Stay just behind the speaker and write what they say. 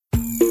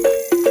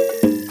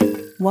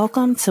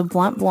Welcome to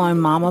Blunt Blowing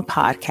Mama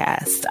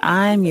podcast.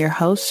 I'm your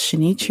host,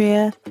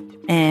 Shanitria,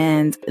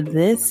 and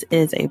this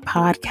is a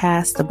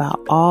podcast about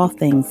all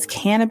things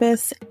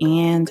cannabis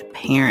and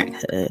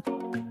parenthood.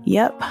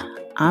 Yep,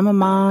 I'm a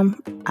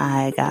mom.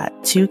 I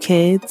got 2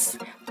 kids.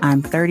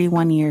 I'm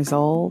 31 years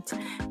old,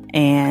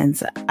 and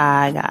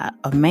I got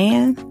a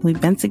man.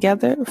 We've been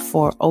together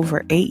for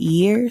over 8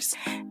 years,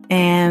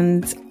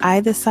 and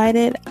I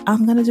decided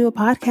I'm going to do a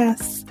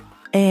podcast.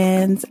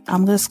 And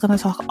I'm just going to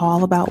talk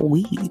all about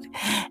weed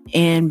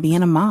and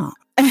being a mom.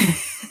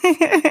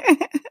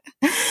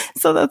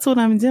 So that's what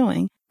I'm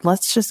doing.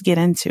 Let's just get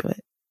into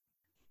it.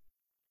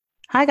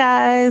 Hi,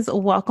 guys.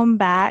 Welcome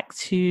back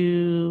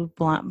to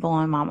Blunt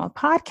Blowing Mama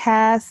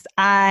podcast.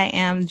 I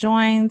am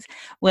joined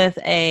with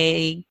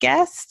a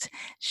guest.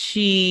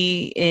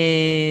 She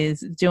is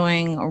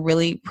doing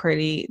really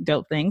pretty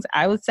dope things,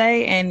 I would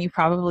say. And you've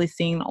probably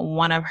seen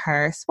one of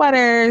her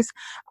sweaters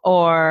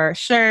or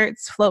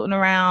shirts floating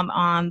around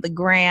on the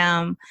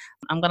gram.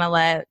 I'm going to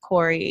let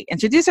Kori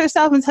introduce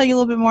herself and tell you a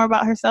little bit more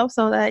about herself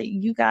so that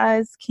you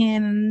guys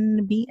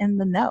can be in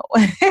the know.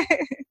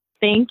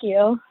 Thank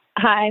you.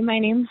 Hi, my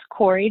name's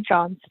Kori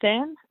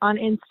Johnston. On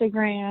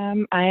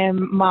Instagram, I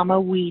am Mama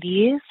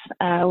Wheaties,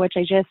 which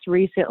I just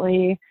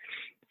recently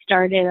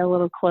started a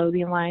little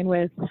clothing line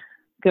with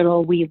good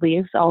old weed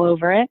leaves all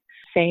over it.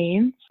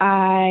 Saying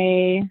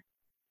I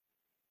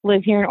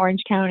live here in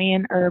Orange County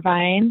in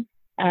Irvine,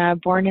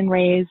 born and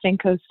raised in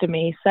Costa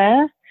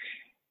Mesa,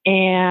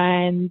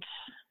 and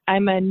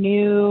I'm a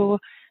new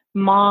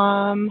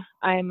mom.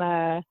 I'm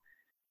a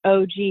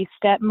OG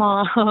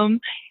stepmom,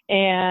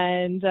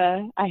 and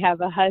I have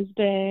a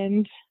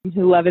husband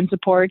who loves and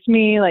supports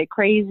me like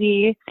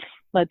crazy,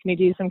 lets me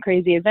do some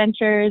crazy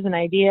adventures and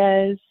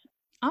ideas.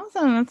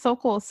 Awesome. That's so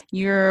cool.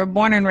 You're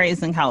born and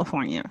raised in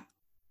California?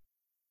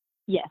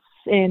 Yes,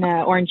 in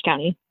Orange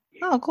County.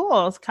 Oh,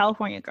 cool. It's a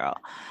California girl.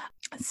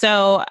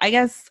 So I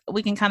guess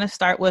we can kind of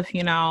start with,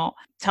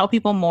 tell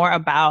people more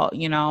about,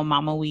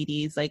 Mama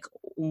Wheaties. Like,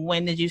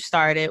 when did you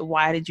start it?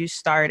 Why did you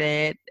start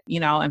it?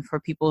 And for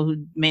people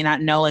who may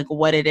not know, like,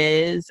 what it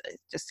is,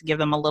 just to give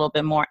them a little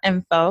bit more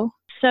info.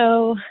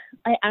 So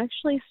I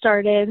actually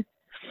started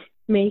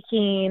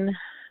making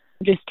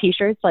just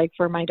t-shirts, like,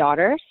 for my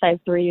daughters. I have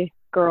 3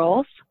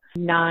 girls,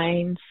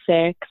 9,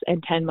 6,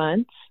 and 10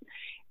 months.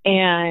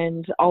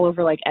 And all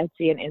over, like,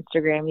 Etsy and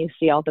Instagram, you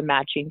see all the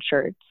matching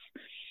shirts.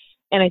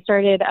 And I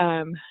started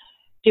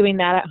doing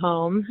that at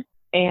home.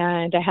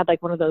 And I had,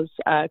 like, one of those,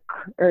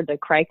 or the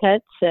cry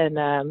cuts, and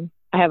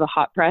I have a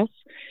hot press.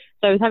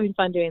 So I was having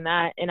fun doing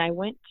that. And I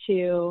went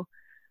to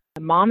a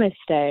Mama's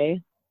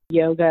Day,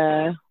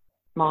 yoga,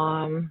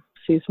 mom,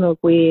 who smoke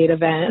weed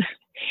event.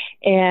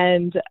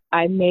 And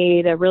I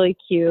made a really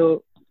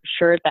cute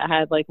shirt that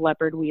had, like,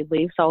 leopard weed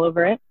leaves all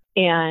over it.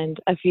 And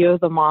a few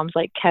of the moms,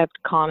 like,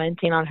 kept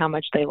commenting on how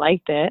much they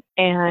liked it.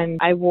 And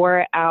I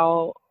wore it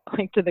out,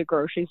 like, to the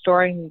grocery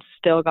store and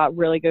still got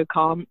really good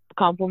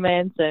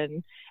compliments.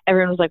 And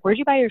everyone was like, "Where'd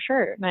you buy your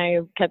shirt?" And I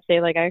kept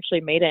saying, like, I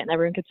actually made it. And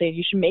everyone could say,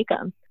 "You should make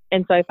them."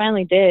 And so I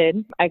finally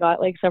did. I got,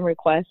 like, some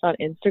requests on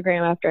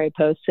Instagram after I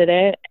posted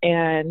it.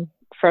 And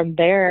from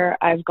there,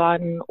 I've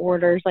gotten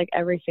orders, like,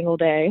 every single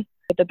day.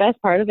 But the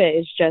best part of it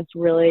is just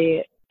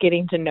really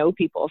getting to know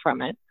people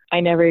from it.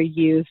 I never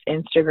used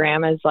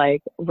Instagram as,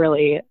 like,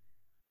 really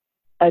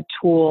a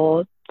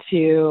tool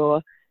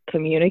to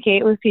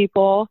communicate with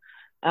people,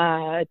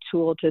 a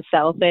tool to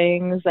sell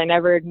things. I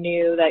never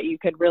knew that you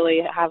could really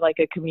have, like,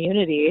 a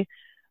community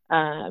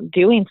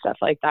doing stuff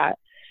like that.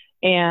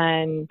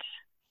 And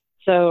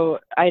so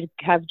I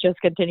have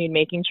just continued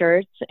making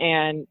shirts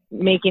and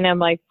making them,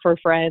 like, for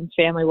friends,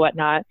 family,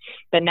 whatnot.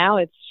 But now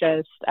it's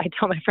just, I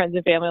tell my friends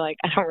and family, like,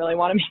 I don't really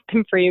want to make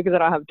them for you because I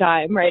don't have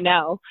time right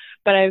now.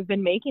 But I've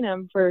been making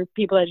them for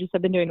people that just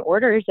have been doing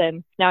orders.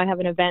 And now I have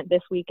an event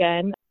this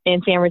weekend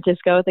in San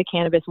Francisco at the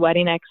Cannabis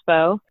Wedding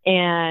Expo,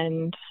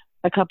 and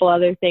a couple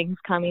other things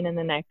coming in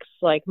the next,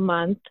 like,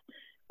 month,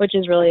 which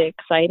is really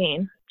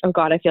exciting. Oh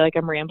God, I feel like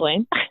I'm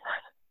rambling.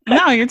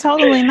 No, you're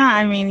totally not.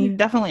 I mean, you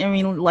definitely,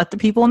 let the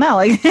people know.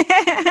 Like,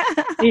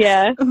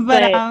 yeah.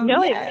 But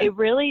no, yeah. It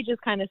really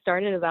just kind of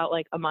started about,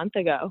 like, a month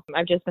ago.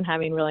 I've just been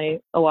having really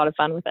a lot of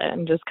fun with it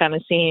and just kind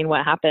of seeing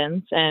what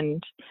happens.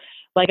 And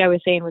like I was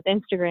saying with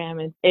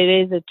Instagram, it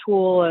is a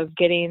tool of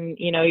getting,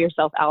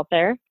 yourself out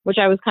there, which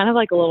I was kind of,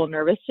 like, a little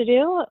nervous to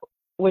do,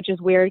 which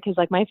is weird because,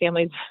 like, my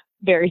family's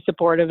very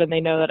supportive and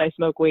they know that I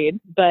smoke weed,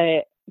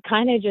 but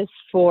kind of just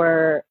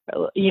for,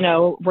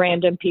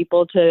 random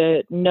people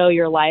to know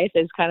your life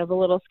is kind of a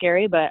little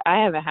scary, but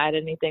I haven't had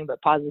anything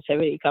but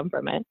positivity come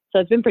from it. So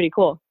it's been pretty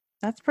cool.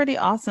 That's pretty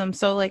awesome.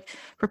 So, like,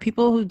 for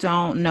people who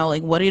don't know,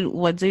 like, what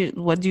do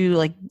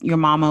like your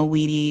Mama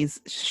Wheaties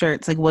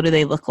shirts, like, what do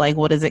they look like?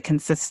 What does it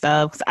consist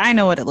of? Because I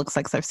know what it looks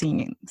like, so I've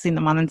seen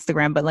them on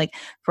Instagram. But, like,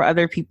 for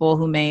other people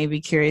who may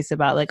be curious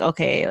about, like,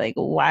 okay, like,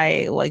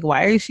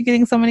 why is she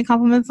getting so many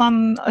compliments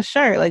on a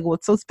shirt? Like,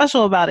 what's so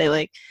special about it?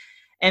 Like,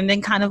 and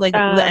then kind of, like,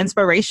 the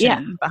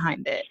inspiration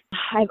behind it.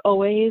 I've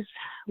always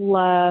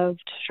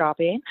loved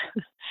shopping.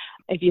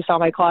 if you saw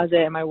my closet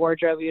and my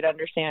wardrobe, you'd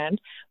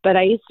understand. But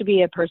I used to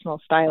be a personal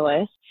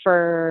stylist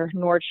for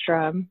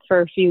Nordstrom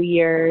for a few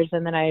years,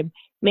 and then I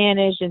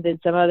managed and did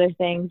some other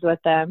things with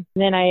them.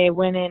 And then I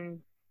went into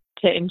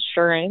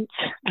insurance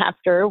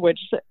after, which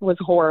was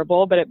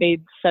horrible, but it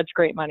made such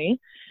great money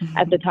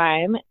at the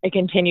time. I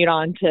continued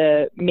on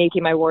to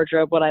making my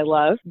wardrobe what I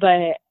love.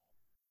 But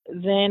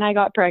then I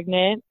got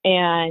pregnant,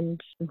 and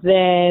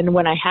then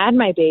when I had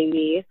my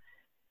baby,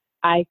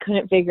 I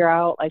couldn't figure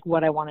out like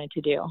what I wanted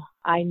to do.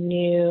 I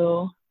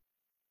knew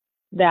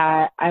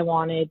that I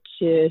wanted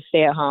to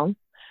stay at home,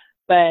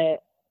 but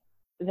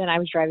then I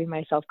was driving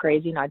myself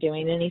crazy not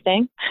doing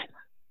anything.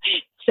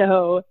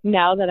 So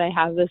now that I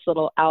have this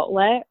little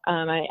outlet,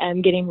 I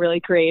am getting really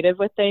creative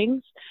with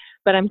things,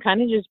 but I'm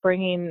kind of just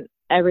bringing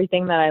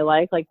everything that I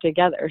like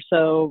together.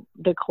 So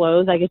the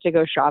clothes I get to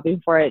go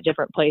shopping for at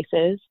different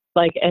places,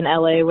 like in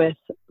LA with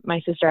my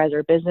sister has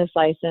her business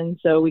license.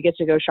 So we get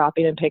to go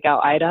shopping and pick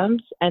out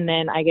items. And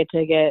then I get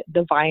to get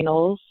the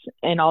vinyls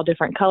in all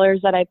different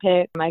colors that I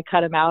pick. I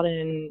cut them out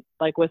in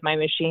with my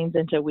machines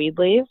into weed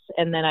leaves,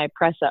 and then I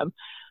press them.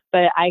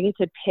 But I get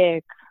to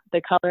pick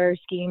the color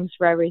schemes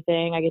for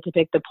everything. I get to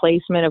pick the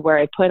placement of where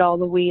I put all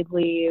the weed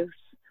leaves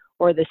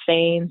or the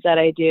stains that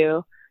I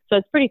do. So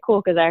it's pretty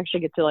cool because I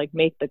actually get to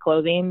make the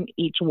clothing,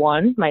 each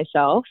one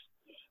myself,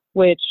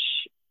 which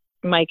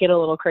might get a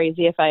little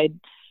crazy if I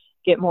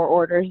get more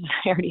orders than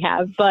I already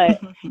have,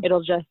 but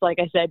it'll just, like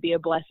I said, be a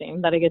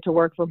blessing that I get to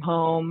work from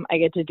home. I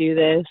get to do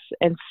this.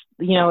 And,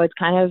 it's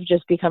kind of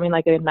just becoming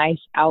a nice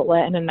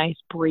outlet and a nice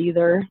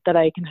breather that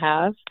I can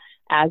have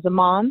as a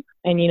mom.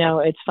 And,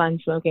 it's fun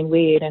smoking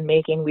weed and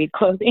making weed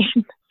clothing.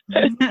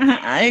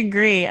 I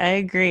agree.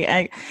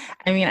 I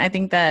mean, I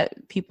think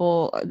that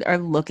people are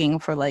looking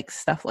for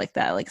stuff like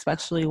that,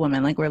 especially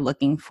women, we're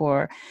looking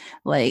for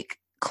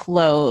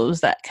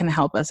clothes that can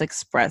help us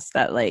express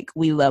that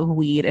we love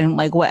weed in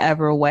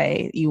whatever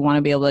way you want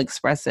to be able to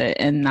express it,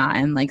 and not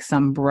in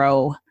some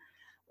bro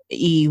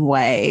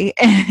way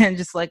and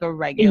just a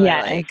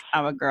regular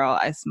I'm a girl,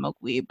 I smoke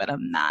weed, but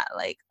I'm not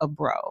a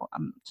bro.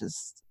 I'm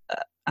just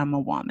I'm a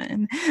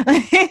woman.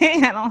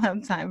 I don't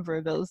have time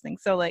for those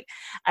things. So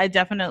I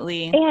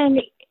definitely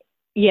and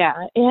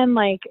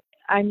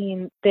I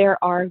mean,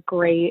 there are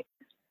great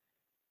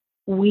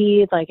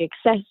weed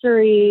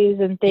accessories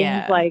and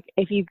things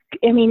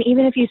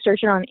even if you search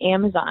it on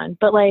Amazon,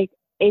 but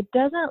it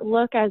doesn't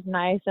look as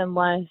nice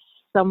unless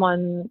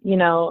someone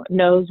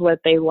knows what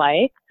they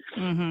like.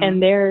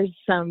 And there's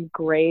some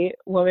great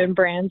women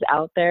brands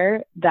out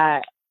there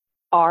that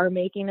are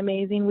making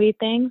amazing weed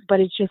things,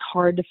 but it's just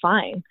hard to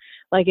find.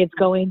 It's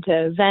going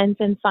to events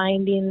and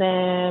finding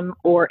them,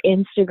 or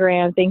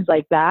Instagram, things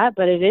like that,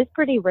 but it is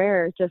pretty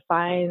rare to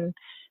find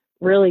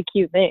really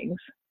cute things.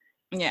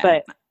 Yeah.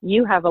 But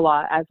you have a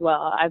lot as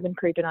well. I've been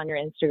creeping on your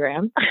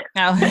Instagram.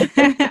 Oh.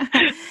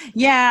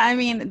 Yeah, I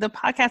mean, the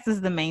podcast is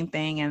the main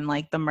thing, and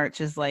the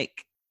merch is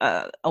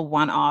a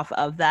one-off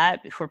of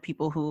that for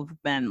people who've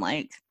been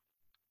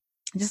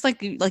just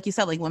like you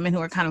said, women who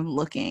are kind of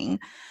looking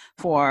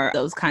for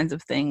those kinds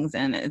of things.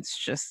 And it's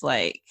just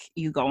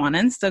you go on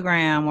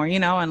Instagram or,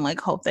 and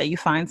hope that you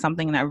find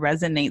something that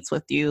resonates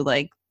with you,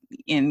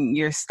 in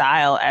your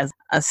style as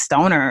a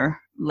stoner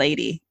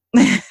lady.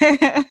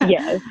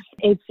 Yes,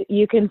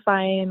 you can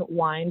find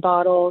wine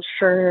bottle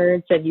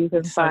shirts, and you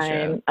can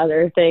find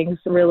other things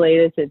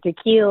related to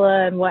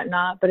tequila and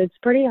whatnot, but it's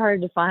pretty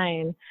hard to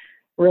find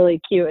really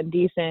cute and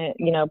decent,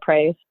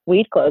 price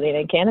weed clothing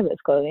and cannabis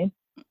clothing.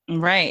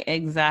 Right,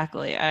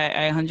 exactly.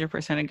 I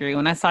 100% agree.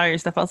 When I saw your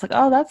stuff, I was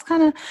oh, that's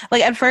kind of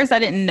at first I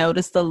didn't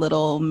notice the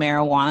little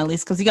marijuana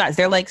leaves, because you guys,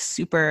 they're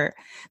super,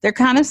 they're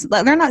kind of,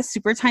 they're not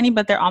super tiny,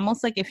 but they're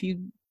almost if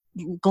you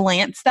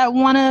glanced at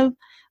one of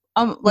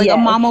a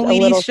Mama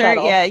Weedy shirt,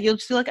 subtle. Yeah, you'll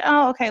just be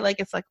oh, okay,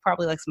 it's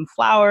probably some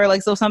flower,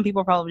 so some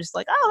people are probably just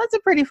oh, that's a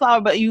pretty flower,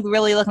 but you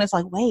really look and it's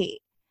wait,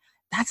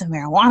 that's a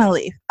marijuana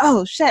leaf.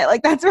 Oh shit,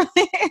 that's really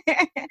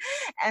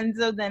and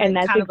so then and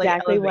that's kind of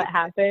exactly what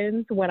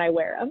happens when I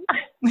wear them,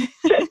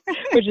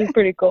 which is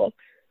pretty cool.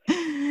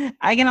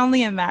 I can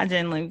only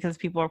imagine, because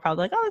people are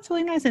probably oh, that's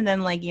really nice, and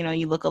then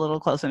you look a little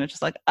closer and it's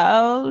just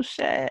oh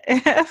shit,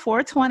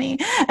 420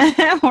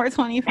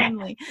 420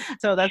 friendly.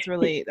 So that's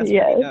really pretty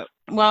dope.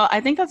 Well, I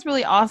think that's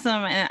really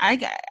awesome, and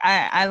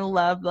I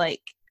love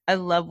I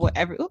love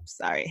oops,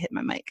 sorry, I hit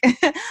my mic.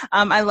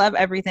 I love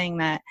everything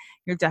that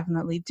you're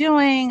definitely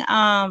doing.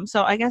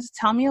 So I guess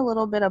tell me a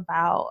little bit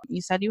about,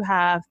 you said you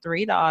have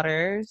 3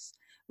 daughters,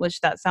 which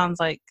that sounds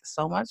like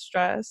so much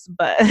stress,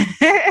 but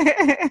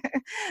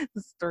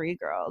it's 3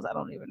 girls. I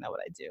don't even know what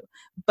I do.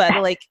 But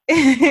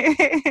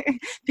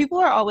people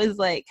are always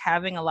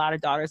having a lot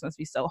of daughters must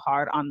be so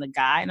hard on the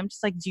guy. And I'm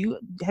just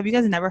have you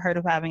guys never heard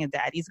of having a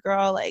daddy's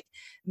girl?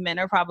 Men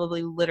are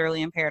probably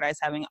literally in paradise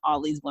having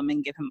all these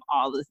women give him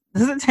all this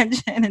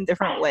attention in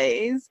different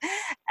ways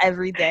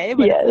every day.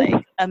 But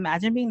it's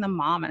imagine being the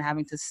mom and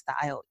having to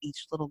style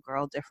each little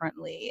girl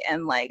differently,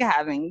 and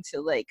having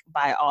to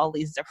buy all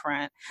these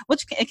different,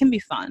 which it can be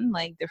fun,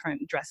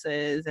 different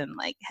dresses and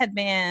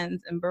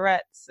headbands and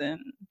barrettes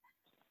and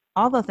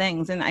all the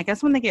things. And I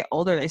guess when they get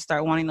older, they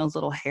start wanting those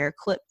little hair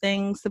clip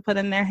things to put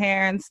in their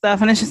hair and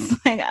stuff. And it's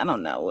just like, I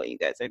don't know what you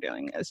guys are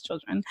doing as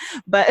children,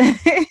 but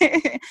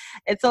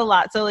it's a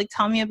lot. So like,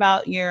 tell me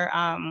about your,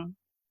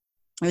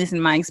 at least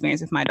in my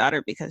experience with my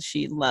daughter, because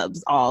she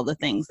loves all the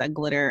things that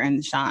glitter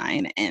and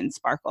shine and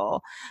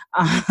sparkle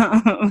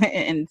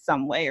in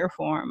some way or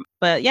form.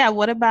 But yeah,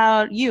 what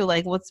about you?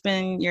 Like, what's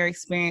been your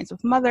experience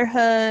with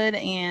motherhood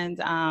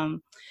and,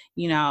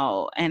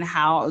 and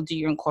how do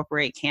you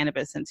incorporate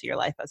cannabis into your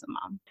life as a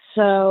mom?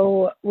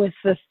 So with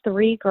the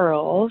three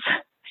girls,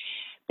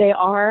 they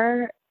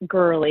are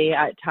girly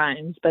at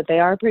times, but they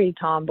are pretty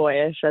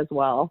tomboyish as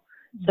well.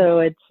 So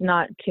it's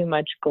not too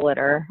much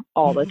glitter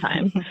all the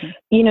time.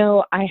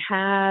 I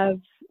have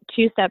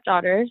two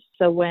stepdaughters.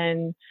 So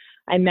when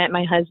I met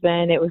my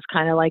husband, it was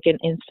kind of like an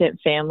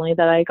instant family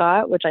that I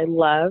got, which I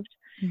loved.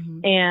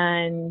 Mm-hmm.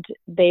 And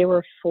they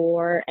were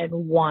 4 and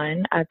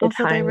 1 at the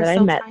time that I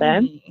met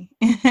tiny.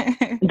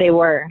 Them. They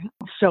were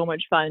so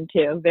much fun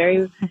too.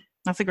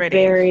 That's a great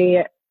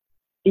age.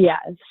 Yeah,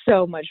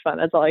 so much fun.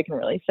 That's all I can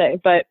really say.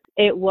 But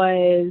it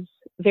was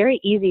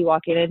very easy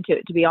walking into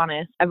it, to be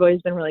honest. I've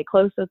always been really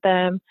close with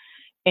them,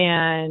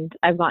 and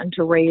I've gotten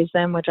to raise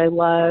them, which I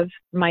love.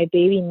 My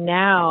baby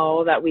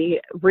now that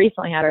we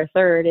recently had our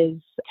third is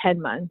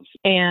 10 months,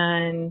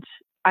 and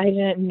I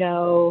didn't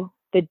know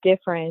the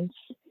difference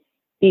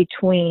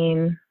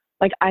between,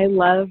 like, I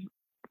love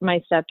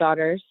my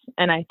stepdaughters,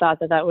 and I thought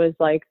that was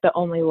like the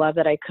only love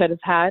that I could have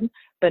had,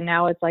 but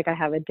now it's like I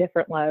have a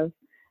different love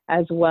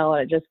as well.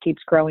 It just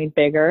keeps growing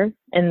bigger.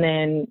 And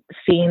then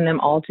seeing them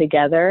all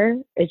together,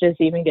 it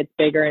just even gets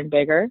bigger and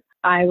bigger.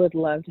 I would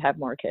love to have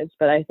more kids,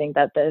 but I think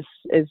that this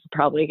is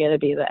probably going to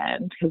be the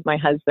end because my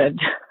husband,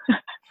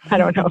 I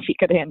don't know if he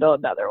could handle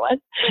another one.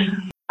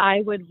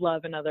 I would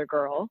love another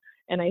girl,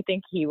 and I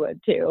think he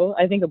would too.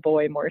 I think a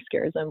boy more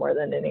scares him more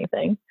than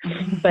anything.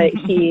 But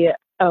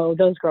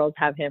those girls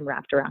have him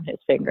wrapped around his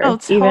finger. Oh,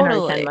 totally. Even our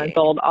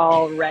 10-month-old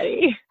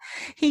already.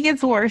 He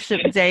gets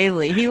worshipped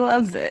daily. He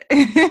loves it.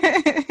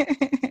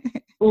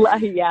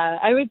 Yeah,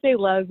 I would say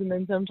loves, and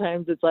then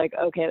sometimes it's like,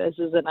 okay, this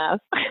is enough.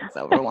 It's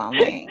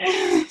overwhelming.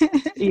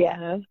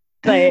 Yeah,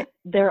 but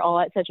they're all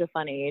at such a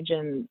fun age,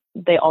 and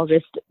they all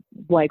just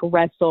like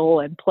wrestle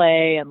and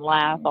play and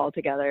laugh all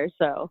together.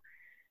 So,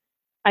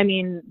 I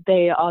mean,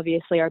 they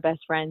obviously are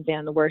best friends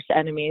and the worst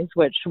enemies,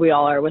 which we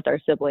all are with our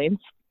siblings.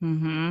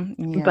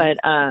 Mm-hmm. Yeah. But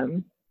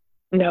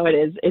no,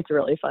 it's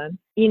really fun.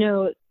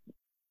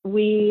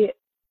 We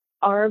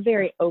are a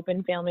very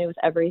open family with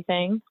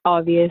everything.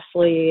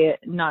 Obviously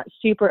not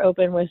super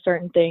open with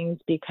certain things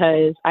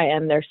because I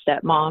am their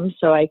stepmom,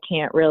 so I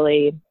can't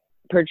really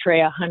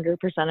portray 100%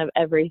 of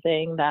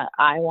everything that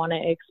I want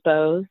to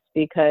expose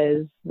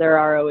because there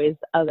are always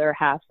other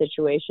half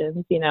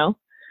situations,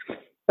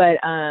 But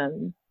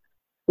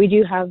we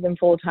do have them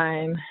full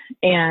time,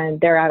 and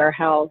they're at our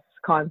house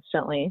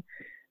constantly.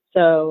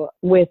 So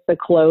with the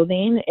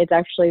clothing, it's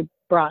actually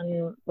brought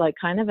in like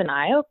kind of an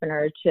eye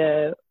opener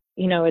to,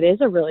 it is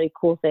a really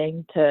cool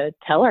thing to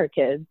tell our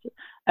kids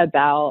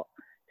about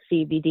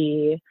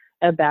CBD,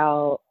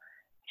 about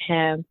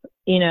hemp,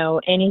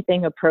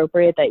 anything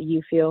appropriate that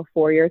you feel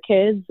for your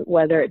kids,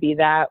 whether it be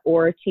that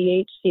or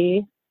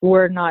THC.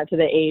 We're not to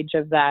the age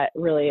of that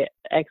really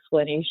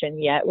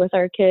explanation yet with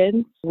our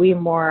kids. We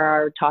more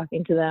are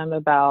talking to them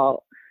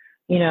about,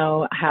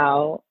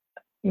 how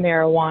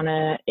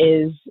marijuana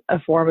is a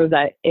form of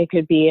that. It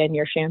could be in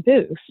your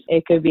shampoos.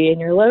 It could be in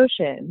your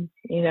lotion.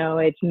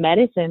 It's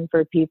medicine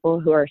for people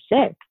who are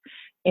sick.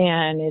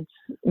 And it's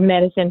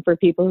medicine for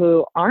people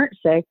who aren't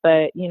sick,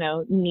 but,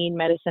 need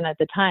medicine at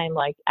the time,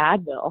 like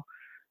Advil.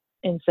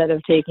 Instead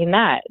of taking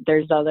that,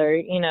 there's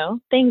other,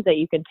 things that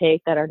you can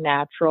take that are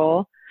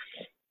natural.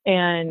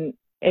 And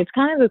it's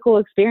kind of a cool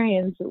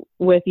experience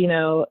with,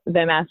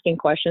 them asking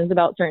questions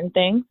about certain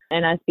things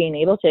and us being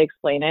able to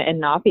explain it and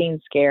not being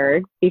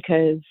scared,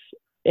 because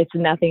it's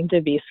nothing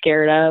to be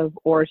scared of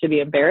or to be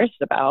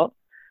embarrassed about,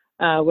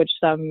 which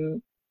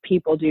some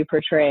people do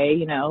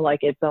portray, like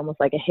it's almost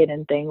like a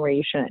hidden thing where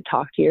you shouldn't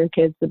talk to your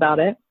kids about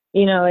it.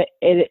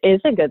 It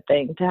is a good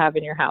thing to have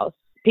in your house.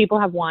 People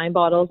have wine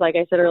bottles, like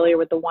I said earlier,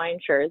 with the wine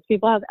shirts.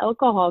 People have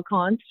alcohol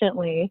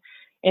constantly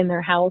in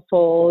their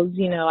households,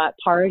 at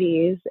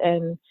parties.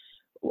 And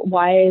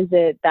why is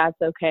it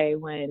that's okay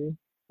when,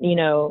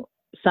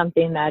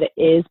 something that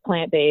is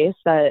plant-based,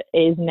 that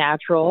is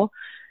natural,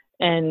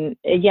 and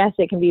yes,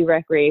 it can be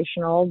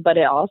recreational, but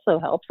it also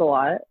helps a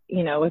lot,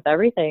 with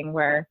everything.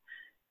 Where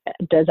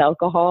does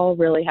alcohol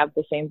really have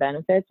the same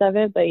benefits of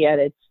it, but yet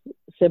it's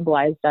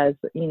symbolized as,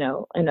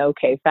 an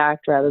okay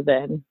fact rather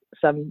than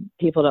some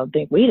people don't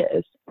think weed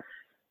is.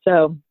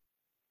 So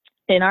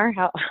in our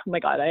house, oh my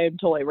God, I am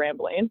totally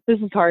rambling. This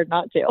is hard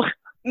not to.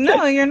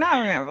 No, you're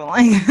not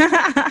rambling.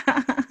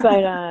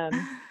 But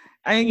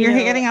you're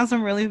hitting on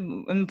some really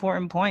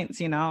important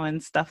points,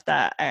 and stuff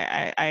that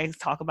I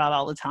talk about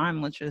all the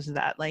time, which is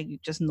that, like,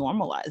 just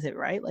normalize it,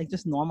 right? Like,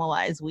 just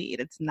normalize weed.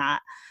 It's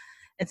not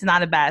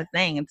a bad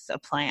thing. It's a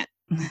plant.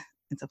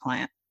 It's a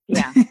plant.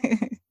 Yeah,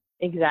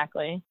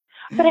 exactly.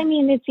 But I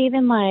mean, it's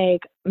even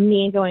like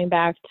me going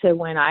back to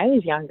when I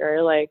was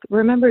younger, like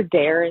remember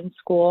Dare in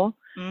school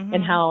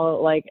and how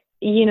like,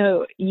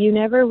 you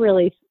never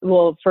really,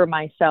 well, for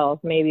myself,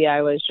 maybe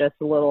I was just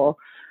a little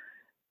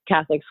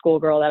Catholic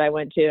schoolgirl that I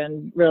went to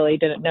and really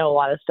didn't know a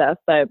lot of stuff,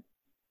 but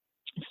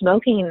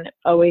smoking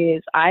I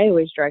always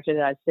directed it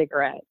as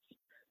cigarettes.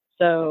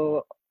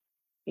 So,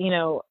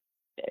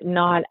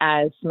 not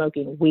as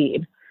smoking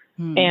weed.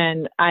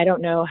 And I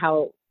don't know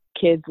how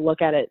kids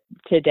look at it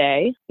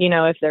today.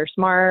 If they're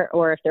smart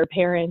or if their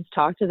parents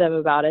talk to them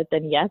about it,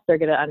 then yes, they're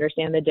going to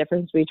understand the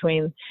difference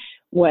between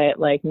what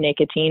like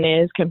nicotine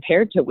is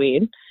compared to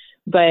weed.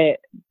 But,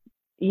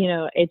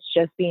 it's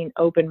just being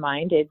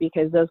open-minded,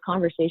 because those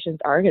conversations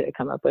are going to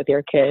come up with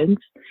your kids,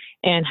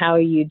 and how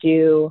you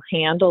do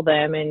handle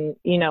them. And,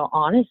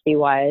 honesty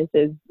wise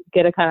is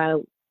going to kind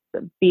of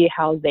be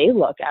how they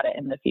look at it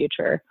in the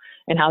future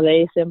and how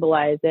they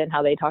symbolize it and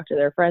how they talk to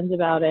their friends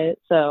about it.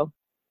 So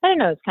I don't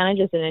know. It's kind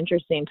of just an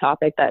interesting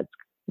topic that's,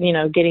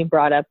 getting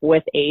brought up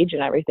with age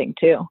and everything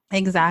too.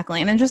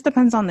 Exactly. And it just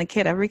depends on the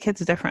kid. Every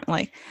kid's different.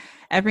 Like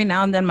every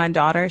now and then my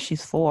daughter,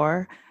 she's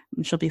 4,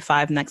 she'll be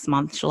 5 next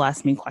month. She'll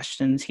ask me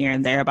questions here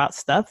and there about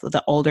stuff.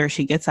 The older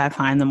she gets, I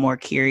find the more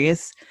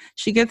curious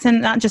she gets,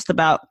 and not just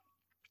about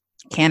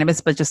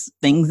cannabis, but just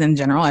things in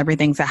general.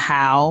 Everything's a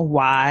how,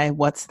 why,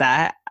 what's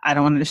that? I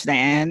don't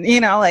understand.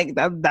 Like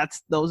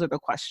those are the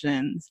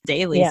questions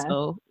daily. Yeah.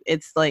 So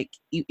it's like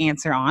you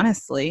answer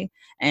honestly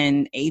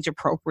and age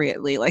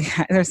appropriately. Like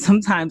there's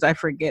sometimes I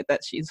forget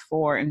that she's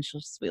 4 and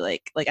she'll just be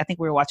like I think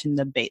we were watching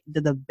the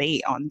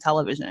debate on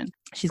television.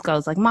 She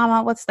goes like,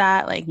 "Mama, what's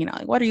that?" Like,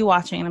 like, "What are you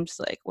watching?" And I'm just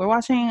like, "We're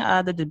watching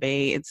the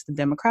debate. It's the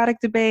Democratic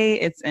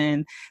debate. It's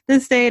in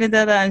this state and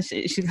da." And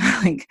she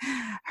like,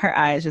 her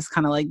eyes just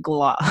kind of like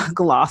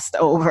glossed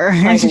over.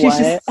 Like she's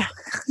what?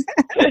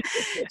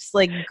 Just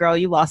like, "Girl,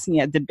 you lost me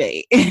at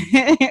debate."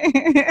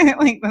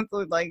 Like that's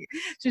what, like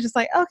she's just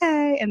like,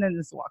 "Okay," and then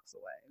just walks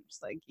away. I'm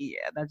just like,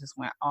 yeah, that just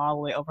went all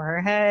the way over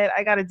her head.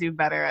 I got to do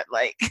better at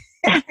like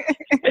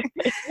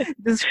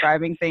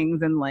describing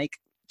things in like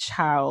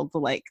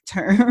child-like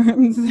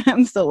terms.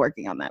 I'm still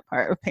working on that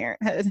part of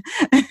parenthood.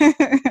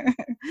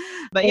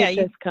 But yeah,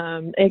 it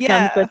comes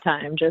with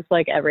time, just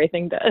like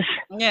everything does.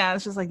 Yeah,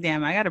 it's just like,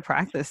 damn, I got to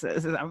practice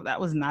this. That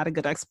was not a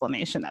good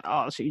explanation at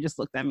all. She just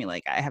looked at me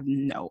like I have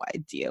no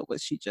idea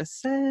what she just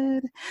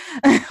said.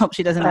 I hope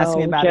she doesn't ask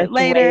me about it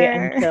later.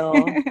 Wait until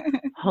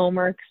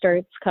homework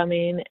starts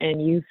coming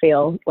and you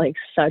feel like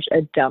such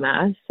a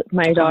dumbass.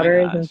 My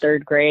daughter is in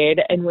 3rd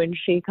grade, and when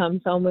she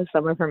comes home with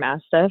some of her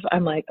math stuff,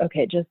 I'm like,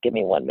 okay, just give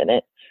me 1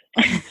 minute.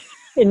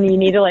 And you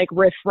need to like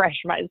refresh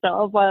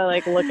myself while I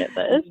like look at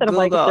this. And I'm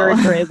like,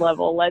 3rd grade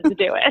level, let's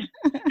do it.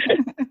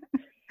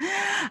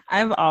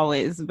 I've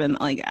always been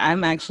like,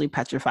 I'm actually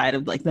petrified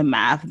of like the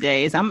math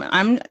days.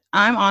 I'm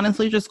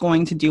honestly just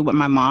going to do what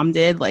my mom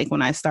did. Like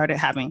when I started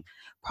having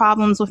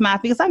problems with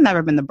math, because I've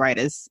never been the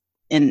brightest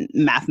in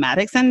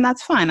mathematics, and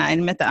that's fine. I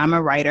admit that I'm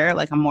a writer.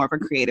 Like I'm more of a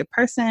creative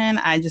person.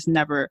 I just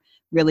never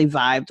really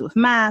vibed with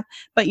math.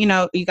 But you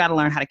got to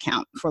learn how to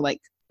count for like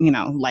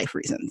life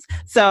reasons.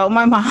 So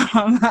my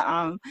mom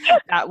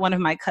got one of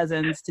my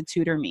cousins to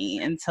tutor me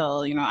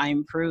until, I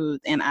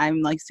improved. And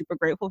I'm like super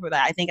grateful for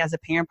that. I think as a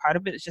parent, part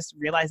of it is just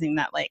realizing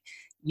that like,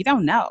 you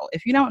don't know.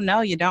 If you don't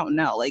know, you don't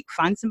know. Like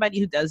find somebody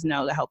who does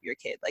know to help your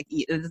kid. Like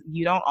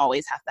you don't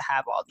always have to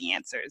have all the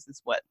answers is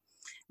what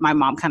my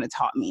mom kind of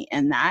taught me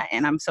in that.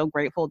 And I'm so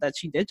grateful that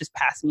she did just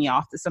pass me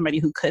off to somebody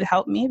who could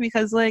help me,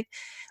 because like,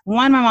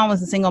 one, my mom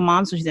was a single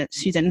mom, so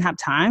she didn't have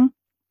time.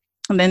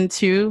 And then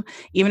 2,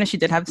 even if she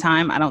did have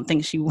time, I don't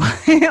think she would.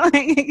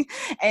 I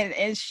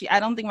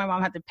don't think my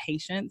mom had the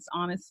patience,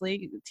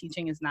 honestly.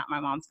 Teaching is not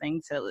my mom's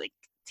thing, to like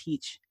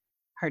teach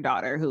her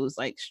daughter who's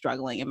like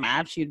struggling in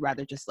math. She'd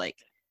rather just like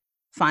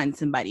find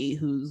somebody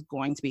who's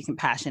going to be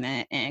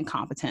compassionate and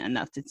competent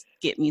enough to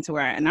get me to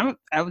where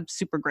I was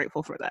super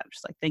grateful for that.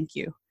 Just like, thank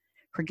you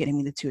for getting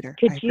me the tutor.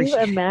 Could you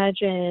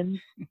imagine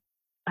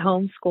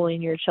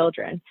homeschooling your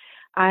children?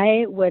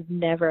 I would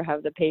never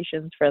have the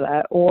patience for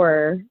that,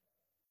 or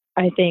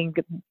I think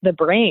the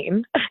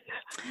brain.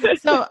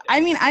 So,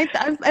 I mean,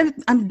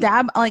 I'm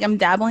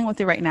dabbling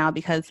with it right now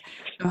because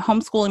I'm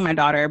homeschooling my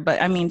daughter,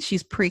 but I mean,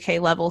 she's pre-K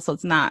level. So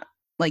it's not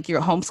like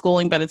you're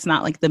homeschooling, but it's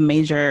not like the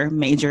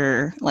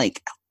major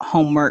like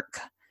homework,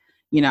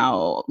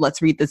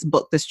 let's read this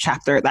book, this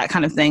chapter, that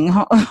kind of thing,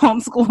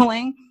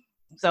 homeschooling.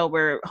 So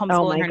we're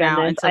homeschooling her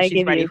now until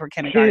she's ready for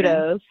kindergarten.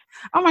 Kudos.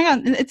 Oh my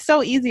God. It's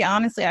so easy.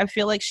 Honestly, I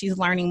feel like she's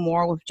learning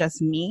more with just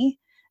me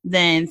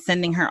than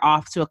sending her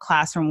off to a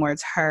classroom where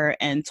it's her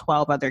and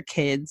 12 other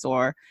kids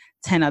or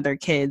 10 other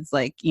kids.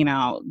 Like,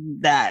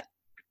 that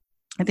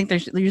I think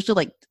there's usually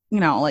like,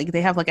 like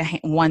they have like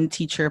one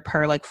teacher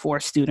per like 4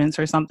 students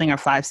or something, or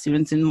 5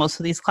 students in most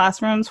of these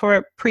classrooms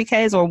for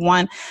pre-Ks, or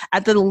one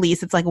at the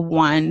least, it's like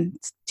 1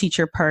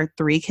 teacher per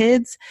 3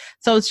 kids.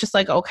 So it's just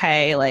like,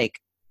 okay, like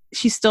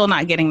she's still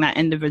not getting that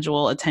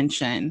individual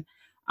attention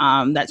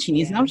that she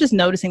needs. Yeah. And I was just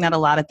noticing that a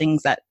lot of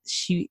things that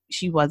she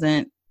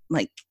wasn't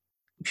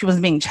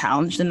being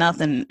challenged enough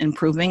and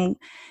improving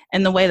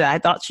in the way that I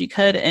thought she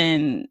could.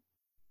 And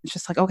it's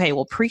just like, okay,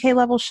 well, pre-K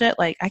level shit,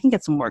 like I can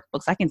get some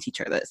workbooks. I can teach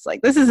her this.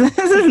 Like this is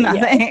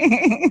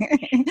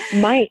nothing.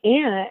 My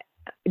aunt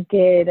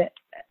did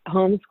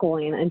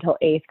homeschooling until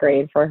 8th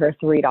grade for her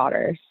 3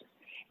 daughters.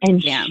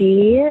 And Damn.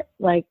 she,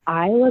 like,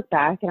 I look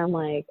back and I'm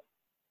like,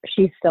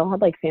 she still had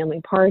like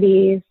family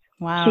parties.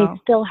 Wow.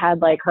 She still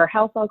had like her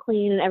house all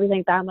clean and everything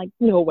like that. I'm like,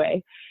 no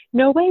way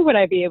would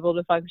I be able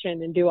to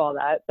function and do all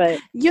that. But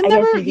you'd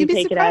you be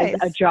take surprised.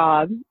 it as a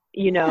job,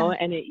 you know,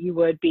 and you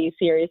would be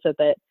serious with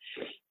it.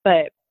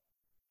 But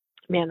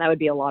man, that would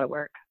be a lot of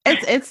work.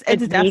 It's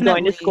definitely me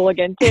going to school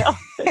again too.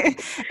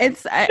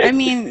 I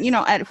mean, you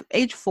know, at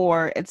age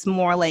 4, it's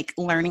more like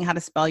learning how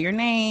to spell your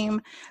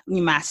name,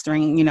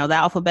 mastering, you know, the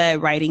alphabet,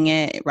 writing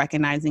it,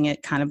 recognizing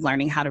it, kind of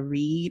learning how to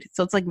read.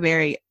 So it's like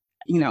very,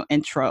 you know,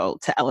 intro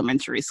to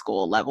elementary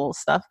school level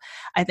stuff.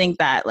 I think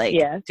that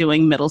like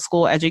doing middle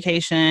school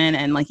education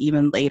and like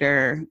even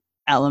later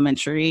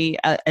elementary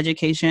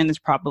education is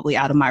probably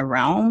out of my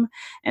realm.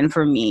 And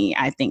for me,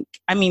 I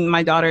mean,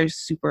 my daughter's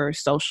super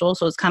social,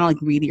 so it's kind of like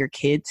read your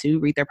kid too,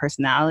 read their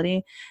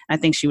personality. I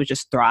think she would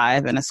just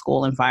thrive in a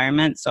school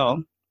environment.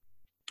 So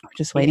we're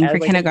just waiting for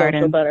like kindergarten. A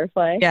social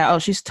butterfly. Yeah. Oh,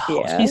 she's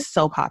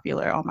so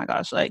popular. Oh my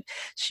gosh. Like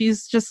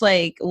she's just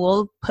like,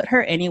 we'll put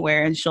her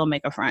anywhere and she'll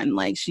make a friend.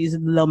 Like she's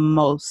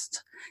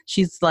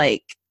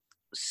like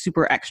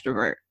super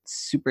extrovert,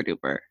 super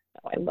duper.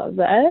 Oh, I love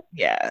that.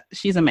 Yeah,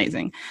 she's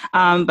amazing.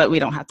 But we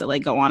don't have to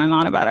like go on and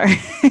on about her.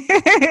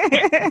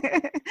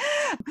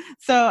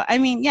 So, I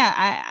mean, yeah,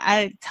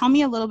 I tell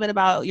me a little bit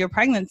about your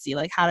pregnancy.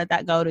 Like, how did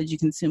that go? Did you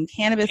consume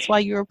cannabis while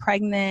you were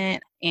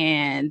pregnant?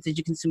 And did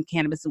you consume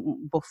cannabis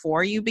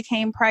before you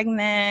became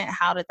pregnant?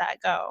 How did that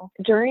go?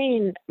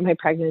 During my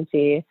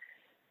pregnancy,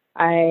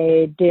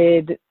 I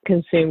did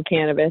consume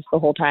cannabis the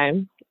whole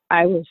time.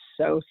 I was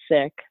so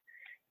sick.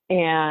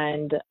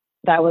 And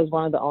that was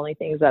one of the only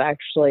things that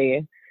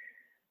actually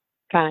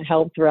kind of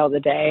helped throughout the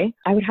day.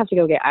 I would have to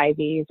go get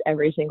IVs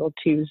every single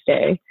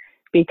Tuesday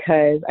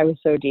because I was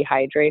so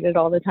dehydrated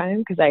all the time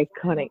because I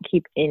couldn't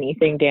keep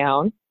anything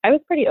down. I was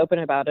pretty open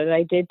about it.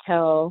 I did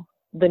tell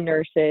the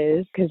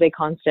nurses because they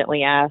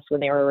constantly asked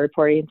when they were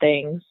reporting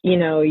things. You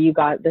know, you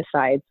got the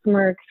side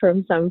smirks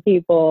from some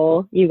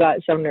people. You got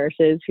some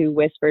nurses who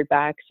whispered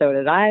back, so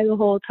did I the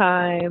whole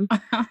time.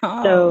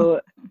 So,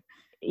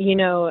 you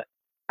know,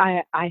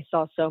 I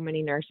saw so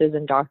many nurses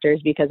and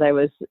doctors because I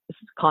was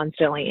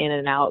constantly in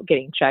and out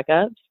getting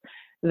checkups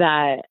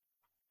that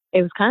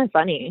it was kind of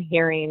funny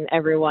hearing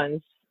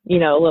everyone's, you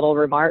know, little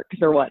remarks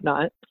or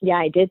whatnot. Yeah,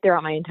 I did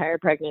throughout my entire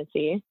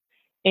pregnancy.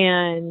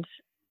 And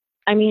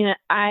I mean,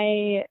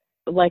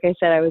 like I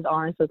said, I was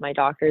honest with my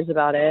doctors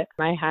about it.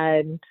 I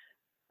had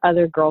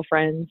other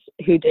girlfriends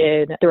who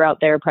did throughout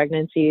their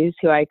pregnancies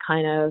who I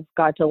kind of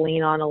got to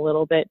lean on a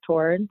little bit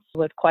towards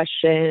with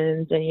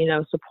questions and, you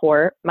know,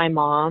 support. My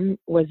mom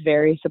was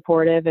very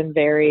supportive and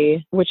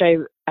which I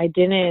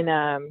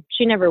didn't,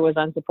 she never was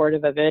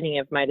unsupportive of any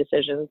of my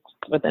decisions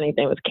with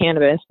anything with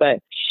cannabis, but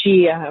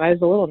I was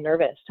a little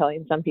nervous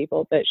telling some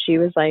people, but she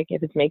was like,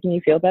 if it's making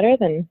you feel better,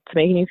 then it's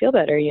making you feel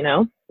better, you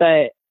know?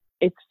 But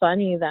it's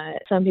funny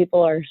that some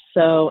people are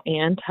so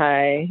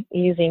anti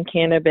using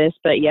cannabis,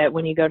 but yet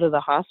when you go to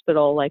the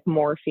hospital, like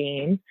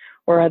morphine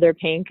or other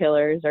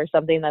painkillers are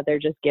something that they're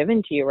just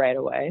given to you right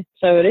away.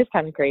 So it is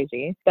kind of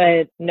crazy.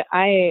 But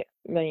I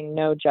mean,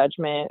 no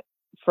judgment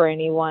for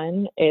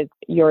anyone. It's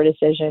your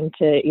decision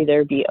to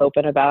either be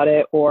open about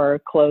it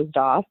or closed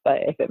off.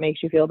 But if it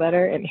makes you feel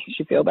better, it makes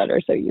you feel better.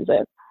 So use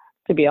it.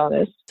 To be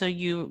honest. So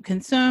you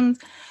consumed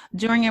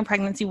during your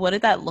pregnancy. What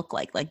did that look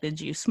like? Like, did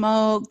you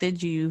smoke?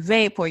 Did you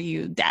vape? Were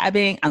you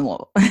dabbing?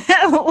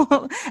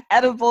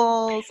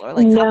 Edibles or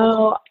like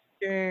no?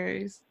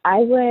 I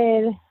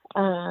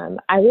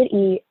would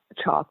eat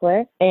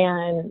chocolate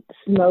and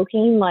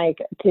smoking. Like,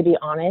 to be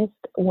honest,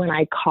 when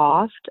I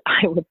coughed,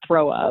 I would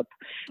throw up.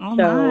 Oh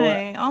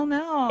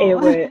no! It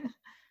would,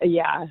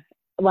 yeah.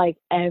 Like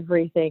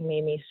everything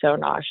made me so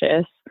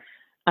nauseous.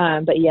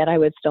 But yet I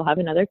would still have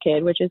another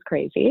kid, which is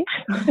crazy.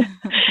 But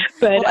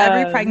well,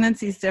 every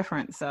pregnancy is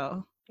different,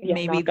 so yeah,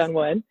 maybe knock on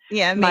wood.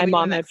 Yeah, my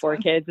mom had 4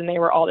 kids, and they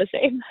were all the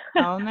same.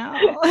 Oh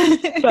no!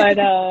 But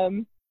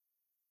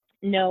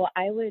no,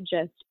 I would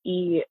just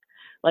eat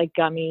like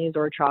gummies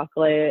or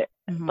chocolate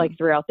like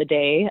throughout the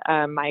day,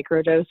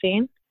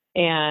 microdosing,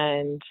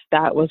 and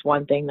that was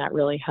one thing that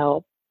really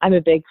helped. I'm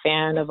a big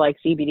fan of like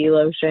CBD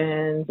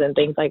lotions and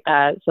things like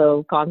that,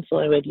 so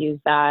constantly would use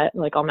that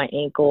like on my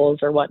ankles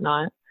or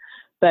whatnot.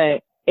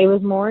 But it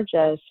was more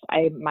just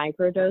I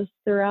microdosed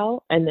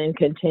throughout and then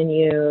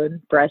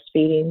continued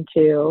breastfeeding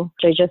too,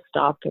 which I just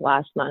stopped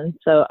last month.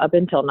 So up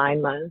until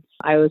 9 months,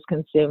 I was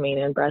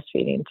consuming and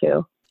breastfeeding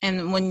too.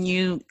 And when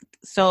you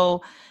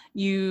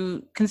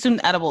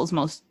consumed edibles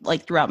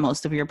throughout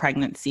most of your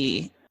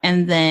pregnancy.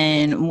 And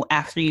then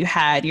after you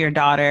had your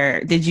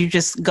daughter, did you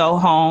just go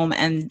home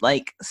and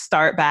like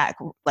start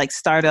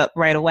up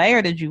right away,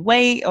 or did you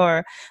wait,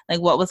 or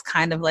like what was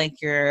kind of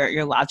like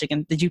your logic,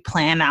 and did you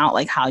plan out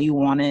like how you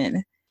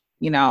wanted,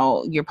 you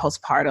know, your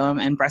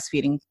postpartum and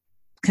breastfeeding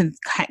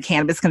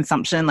cannabis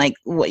consumption like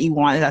what you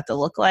wanted that to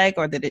look like,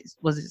 or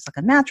was it just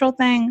like a natural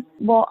thing?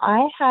 Well,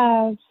 I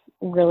have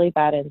really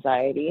bad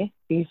anxiety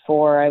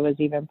before I was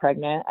even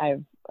pregnant.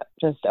 I've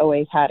just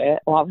always had it,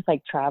 a lot with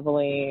like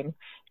traveling,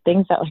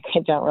 things that like I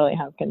don't really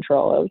have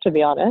control of, to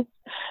be honest.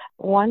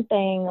 One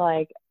thing,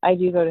 like I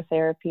do go to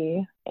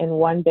therapy, and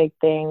one big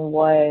thing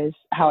was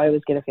how I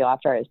was going to feel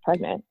after I was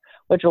pregnant,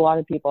 which a lot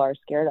of people are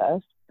scared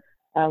of,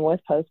 with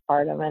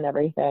postpartum and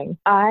everything.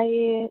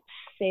 I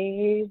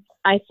saved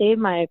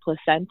my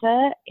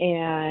placenta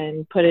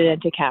and put it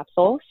into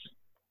capsules,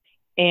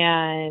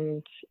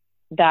 and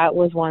that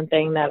was one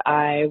thing that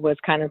I was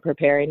kind of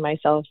preparing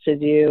myself to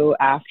do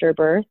after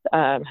birth,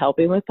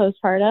 helping with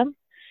postpartum.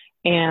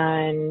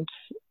 And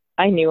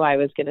I knew I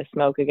was going to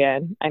smoke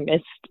again. I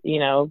missed,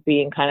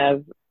 being kind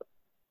of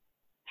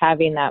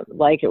having that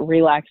like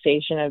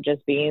relaxation of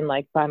just being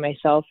like by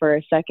myself for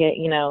a second,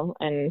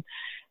 and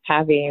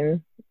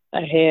having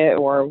a hit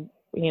or,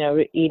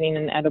 eating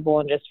an edible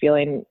and just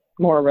feeling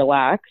more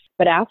relaxed.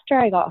 But after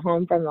I got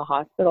home from the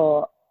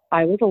hospital,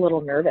 I was a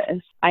little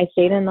nervous. I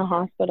stayed in the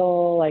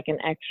hospital like an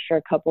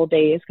extra couple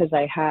days because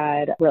I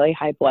had really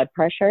high blood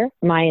pressure.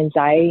 My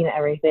anxiety and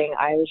everything,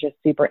 I was just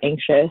super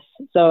anxious.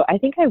 So I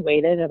think I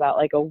waited about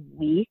like a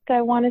week,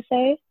 I want to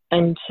say,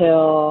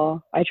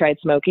 until I tried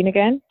smoking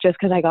again, just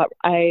because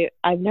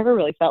I've never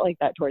really felt like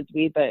that towards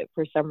weed, but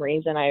for some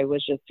reason I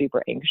was just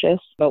super anxious.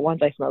 But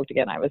once I smoked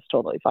again, I was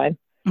totally fine.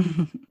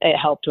 It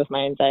helped with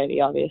my anxiety,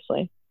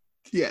 obviously.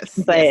 Yes.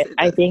 But yes,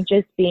 I think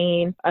just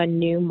being a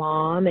new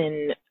mom,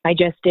 and I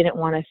just didn't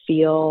want to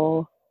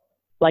feel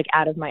like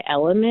out of my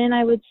element,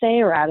 I would say,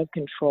 or out of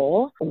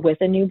control with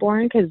a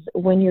newborn. Because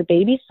when your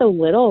baby's so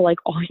little, like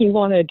all you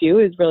want to do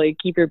is really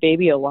keep your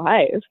baby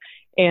alive.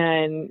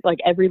 And like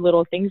every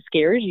little thing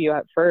scares you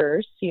at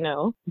first,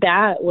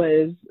 that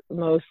was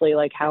mostly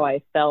like how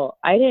I felt.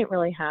 I didn't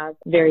really have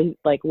very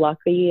like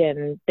lucky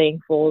and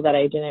thankful that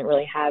I didn't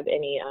really have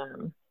any,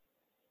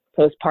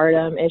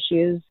 postpartum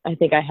issues. I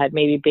think I had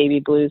maybe baby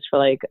blues for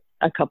like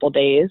a couple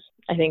days.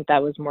 I think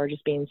that was more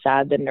just being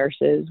sad that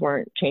nurses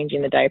weren't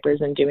changing the diapers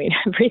and doing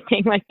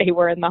everything like they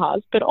were in the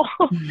hospital.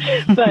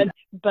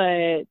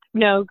 but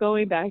no,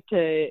 going back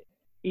to,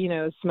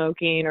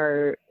 smoking,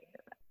 or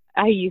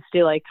I used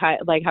to like how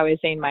I was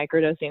saying,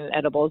 microdosing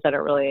edibles that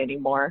aren't really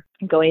anymore.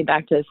 Going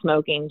back to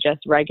smoking just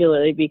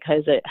regularly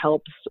because it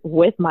helps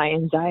with my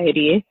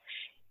anxiety,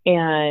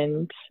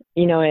 and,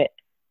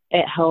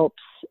 it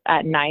helps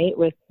at night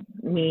with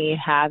me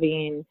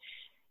having,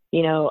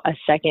 a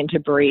second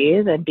to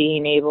breathe and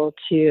being able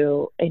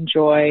to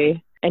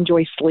enjoy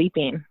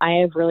sleeping. I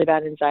have really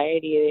bad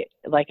anxiety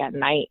like at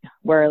night,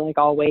 where like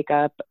I'll wake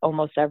up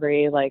almost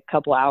every like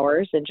couple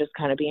hours and just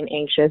kind of being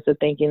anxious of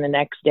thinking the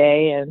next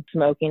day, and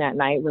smoking at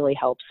night really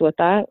helps with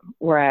that,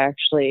 where I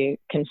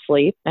actually can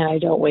sleep and I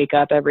don't wake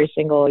up every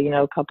single,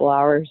 couple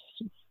hours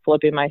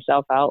flipping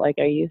myself out like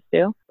I used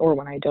to, or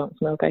when I don't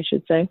smoke, I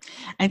should say.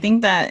 I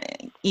think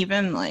that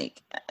even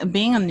like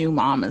being a new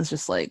mom is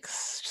just like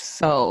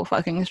so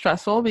fucking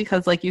stressful,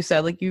 because like you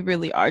said, like you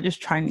really are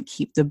just trying to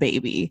keep the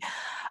baby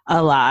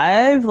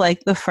alive.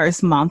 Like the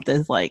first month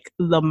is like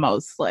the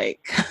most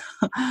like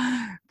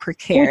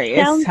precarious.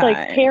 It sounds time.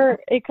 like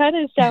it kind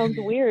of sounds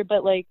weird,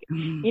 but like,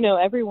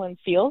 everyone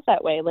feels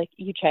that way. Like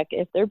you check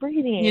if they're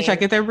breathing. You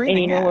check if they're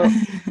breathing.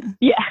 And,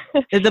 yeah.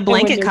 Did the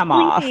blanket come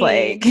off?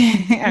 Like,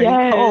 are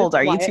you cold?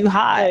 Are you too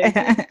hot?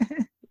 Like,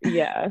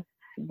 yeah.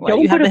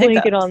 Don't put a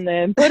blanket on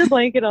them. Put a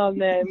blanket on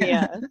them.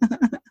 Yeah.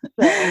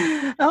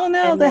 So, oh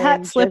no, the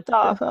hat slipped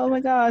off. Oh my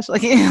gosh.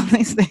 Like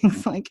these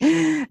things, like,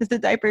 is the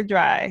diaper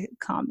dry?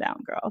 Calm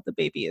down, girl. The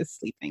baby is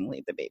sleeping.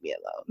 Leave the baby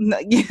alone.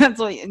 That's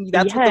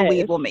what the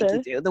weed will make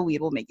you do. The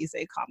weed will make you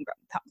say,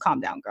 calm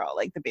down, girl.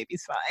 Like the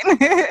baby's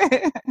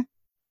fine.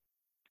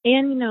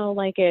 And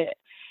like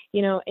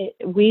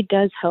weed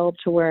does help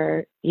to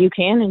where you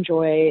can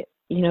enjoy,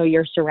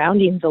 your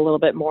surroundings a little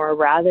bit more,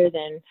 rather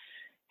than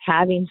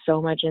having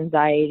so much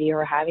anxiety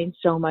or having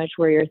so much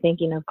where you're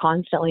thinking of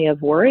constantly of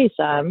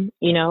worrisome.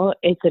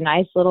 It's a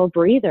nice little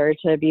breather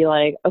to be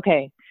like,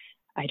 okay,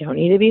 I don't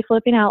need to be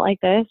flipping out like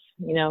this,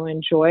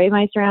 enjoy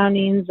my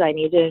surroundings. I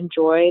need to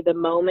enjoy the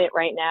moment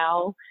right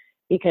now,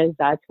 because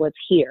that's what's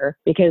here.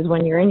 Because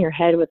when you're in your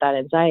head with that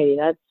anxiety,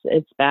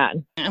 it's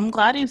bad. I'm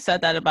glad you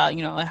said that about,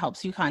 it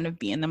helps you kind of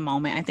be in the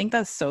moment. I think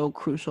that's so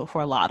crucial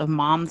for a lot of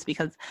moms,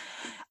 because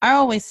I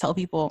always tell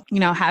people,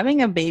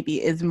 having a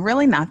baby is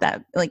really not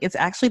that, like, it's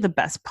actually the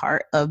best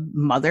part of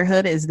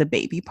motherhood is the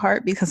baby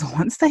part, because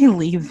once they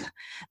leave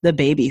the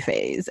baby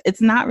phase, it's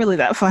not really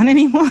that fun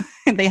anymore.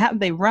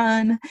 They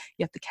run,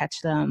 you have to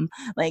catch them.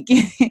 Like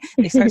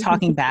they start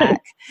talking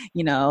back,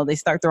 they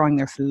start throwing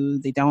their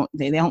food. They don't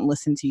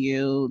listen to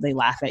you. They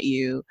laugh at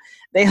you.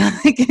 They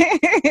like,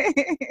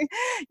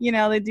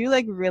 they do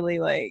like really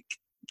like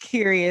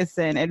curious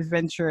and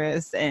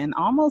adventurous and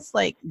almost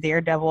like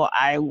daredevil,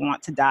 I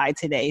want to die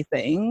today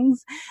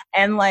things.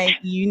 And like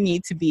you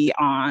need to be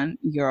on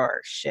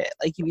your shit.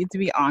 Like you need to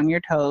be on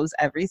your toes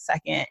every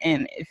second.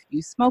 And if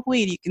you smoke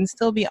weed, you can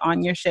still be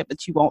on your shit,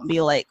 but you won't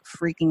be like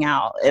freaking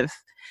out if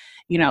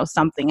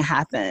something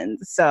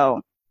happens.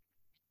 So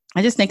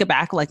I just think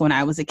back like when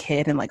I was a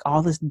kid and like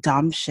all this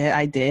dumb shit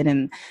I did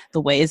and the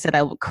ways that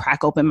I would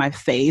crack open my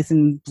face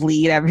and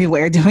bleed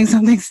everywhere doing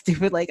something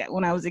stupid. Like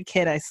when I was a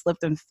kid, I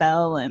slipped and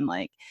fell and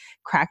like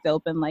cracked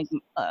open like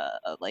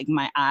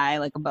my eye,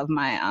 like above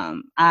my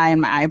eye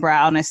and my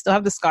eyebrow. And I still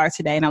have the scar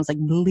today and I was like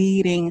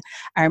bleeding.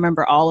 I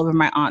remember all over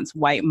my aunt's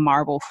white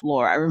marble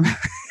floor. I remember.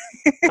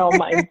 Oh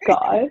my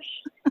gosh.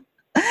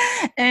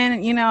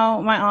 And you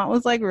know, my aunt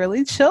was like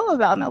really chill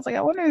about it. And I was like,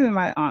 I wonder if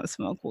my aunt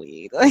smoked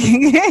weed, like,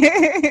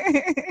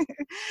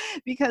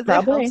 because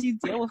it helps you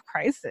deal with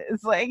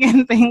crisis, like,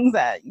 and things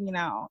that you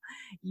know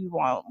you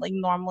won't like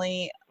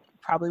normally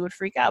probably would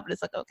freak out. But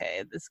it's like,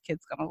 okay, this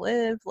kid's gonna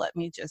live. Let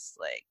me just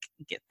like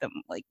get them.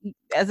 Like,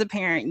 as a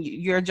parent,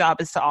 your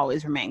job is to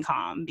always remain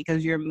calm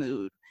because your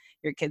mood,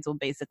 your kids will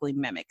basically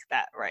mimic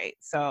that, right?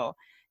 So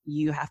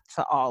you have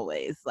to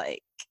always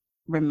like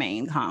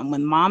remain calm.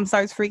 When mom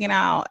starts freaking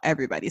out,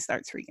 everybody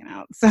starts freaking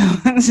out. So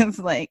it's just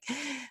like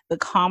the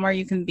calmer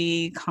you can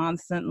be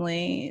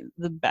constantly,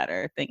 the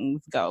better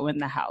things go in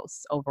the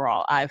house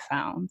overall, I've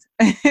found.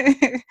 As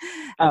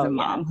a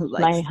mom who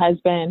likes my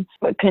husband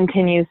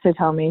continues to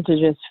tell me to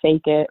just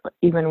fake it,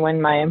 even when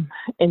my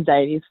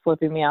anxiety is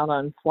flipping me out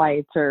on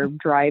flights or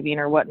driving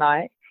or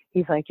whatnot.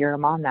 He's like, you're a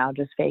mom now,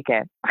 just fake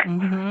it.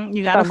 Mm-hmm.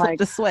 You gotta flip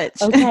the switch.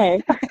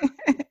 Okay.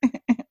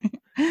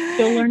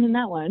 Still learning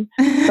that one,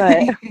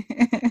 but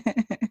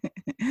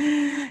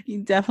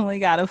you definitely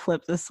got to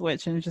flip the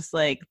switch and just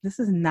like, this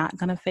is not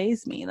going to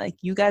faze me. Like,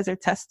 you guys are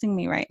testing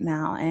me right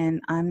now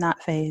and I'm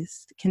not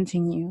fazed.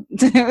 Continue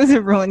to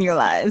ruin your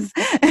lives.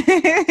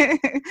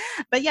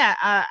 But yeah,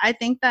 I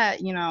think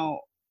that, you know,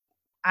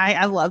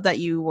 I love that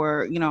you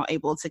were, you know,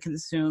 able to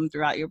consume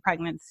throughout your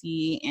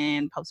pregnancy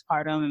and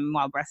postpartum and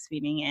while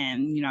breastfeeding,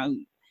 and, you know,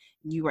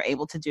 you were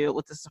able to do it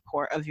with the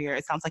support of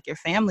it sounds like your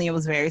family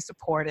was very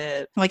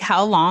supportive. Like,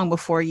 how long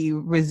before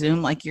you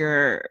resume like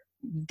your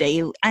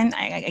daily, and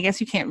I guess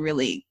you can't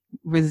really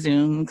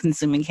resume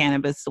consuming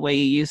cannabis the way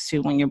you used to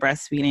when you're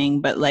breastfeeding,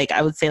 but like,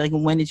 I would say, like,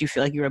 when did you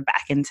feel like you were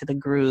back into the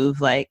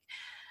groove, like,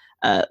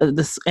 in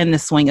the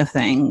swing of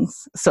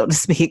things, so to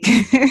speak?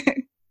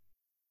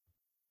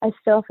 I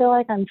still feel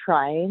like I'm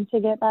trying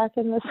to get back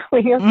in the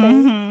swing of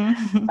things.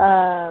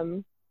 Mm-hmm.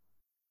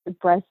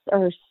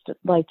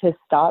 To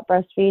stop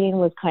breastfeeding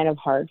was kind of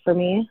hard for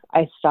me.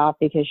 I stopped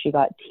because she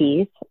got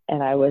teeth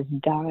and I was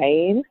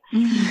dying,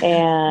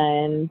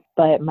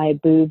 but my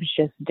boobs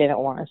just didn't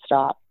want to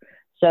stop.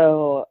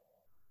 So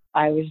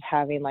I was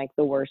having like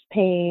the worst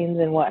pains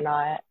and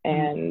whatnot,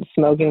 and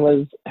smoking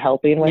was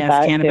helping with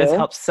that. Cannabis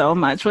helps so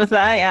much with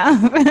that.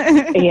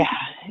 Yeah.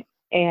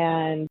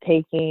 And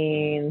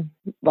taking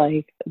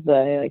like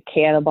the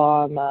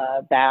Cannabom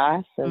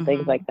baths and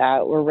things like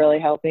that were really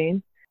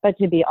helping. But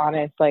to be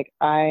honest, like,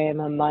 I am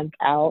a month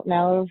out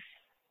now of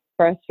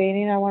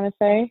breastfeeding, I want to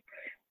say.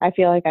 I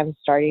feel like I'm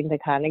starting to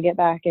kind of get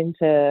back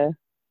into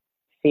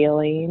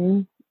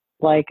feeling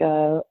like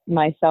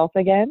myself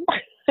again,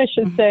 I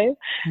should say.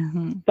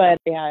 Mm-hmm. But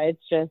yeah,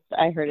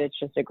 I heard it's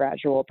just a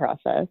gradual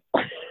process.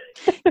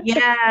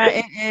 Yeah,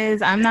 it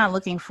is. I'm not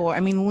looking for,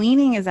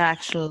 weaning is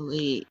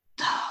actually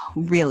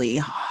really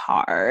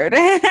hard.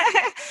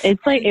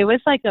 It's like, it was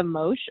like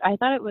I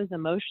thought it was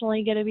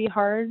emotionally going to be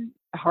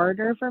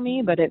harder for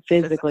me, but it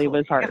physically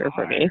was harder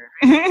for me.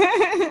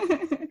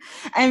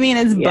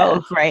 It's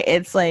both, right?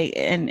 It's like,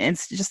 and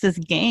it's just this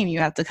game you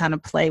have to kind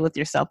of play with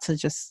yourself to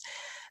just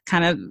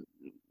kind of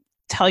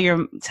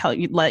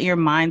let your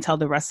mind tell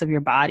the rest of your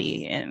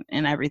body and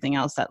everything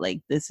else that like,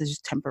 this is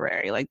just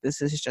temporary. Like,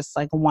 this is just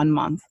like 1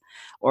 month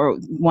or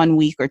 1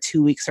 week or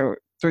 2 weeks or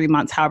 3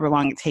 months, however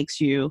long it takes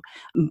you.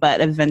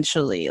 But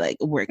eventually, like,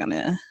 we're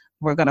gonna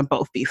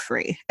both be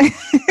free.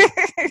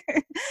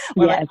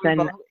 Yes, like,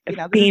 and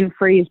being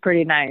free is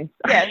pretty nice.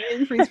 Yeah,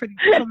 being free is pretty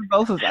nice for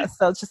both of us.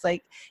 So it's just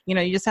like, you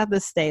know, you just have to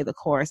stay the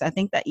course. I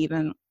think that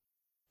even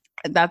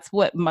that's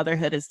what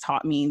motherhood has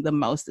taught me the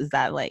most, is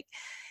that like,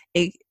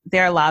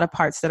 there are a lot of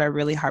parts that are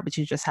really hard, but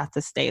you just have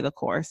to stay the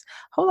course.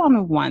 Hold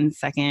on 1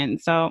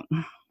 second. So,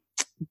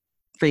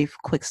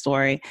 quick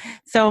story.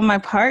 So my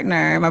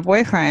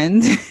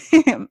boyfriend,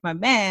 my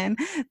man,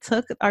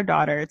 took our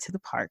daughter to the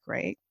park,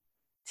 right?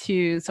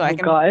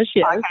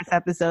 Podcast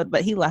episode,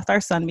 but he left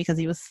our son because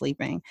he was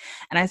sleeping.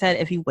 And I said,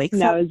 if he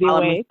wakes up,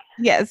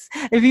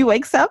 if he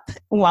wakes up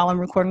while I'm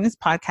recording this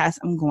podcast,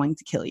 I'm going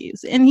to kill you.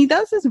 And he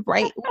does this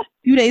right a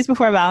few days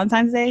before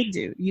Valentine's Day.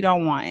 Dude, you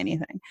don't want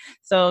anything.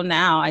 So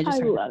now I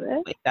love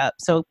it. Wake up.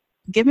 So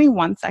give me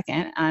 1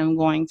 second. I'm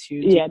going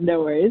to do no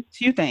worries.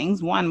 2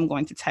 things. 1, I'm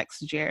going to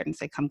text Jared and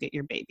say, come get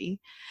your baby.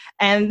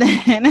 And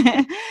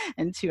then,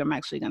 and 2, I'm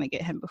actually going to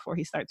get him before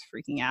he starts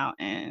freaking out.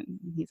 And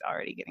he's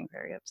already getting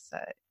very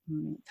upset.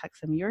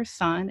 Text him, your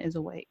son is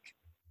awake.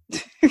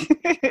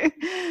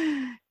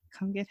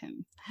 Come get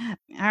him.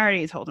 I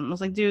already told him. I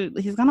was like, dude,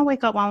 he's going to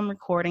wake up while I'm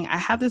recording. I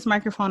have this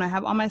microphone. I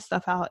have all my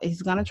stuff out.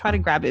 He's going to try to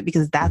grab it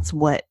because that's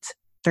what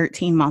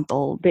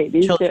 13-month-old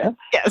babies children do.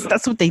 Yes,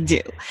 that's what they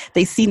do.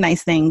 They see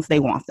nice things,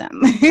 they want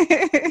them.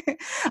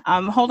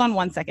 Hold on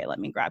 1 second. Let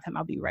me grab him.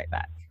 I'll be right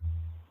back.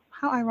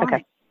 How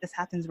ironic. This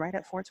happens right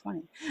at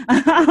 4:20.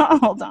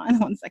 Hold on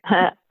one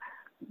second.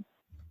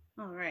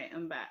 All right,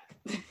 I'm back.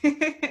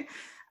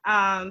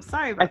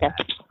 Sorry about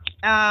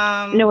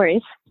that. No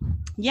worries.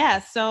 Yeah,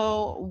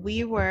 so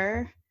we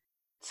were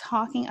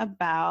talking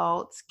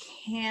about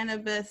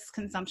cannabis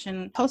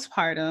consumption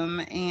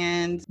postpartum,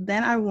 and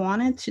then I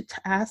wanted to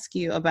ask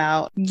you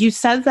about, you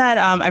said that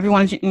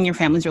everyone in your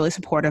family is really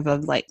supportive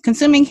of like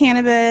consuming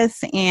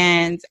cannabis,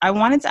 and I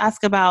wanted to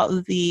ask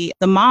about the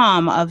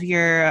mom of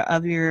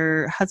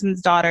your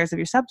husband's daughters, of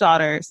your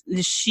stepdaughters.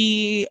 Is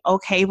she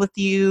okay with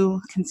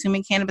you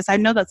consuming cannabis? I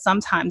know that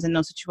sometimes in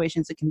those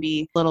situations it can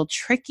be a little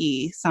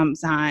tricky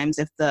sometimes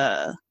if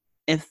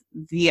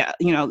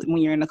when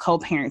you're in a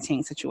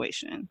co-parenting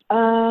situation.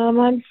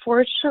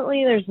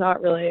 Unfortunately, there's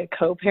not really a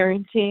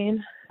co-parenting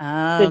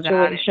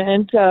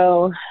situation.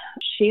 So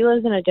she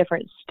lives in a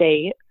different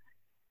state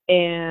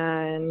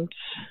and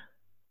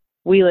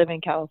we live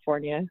in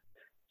California.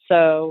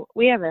 So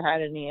we haven't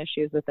had any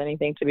issues with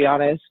anything, to be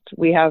honest.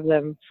 We have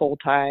them full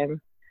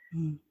time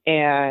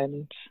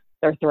and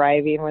they're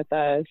thriving with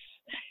us,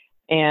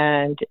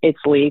 and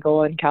it's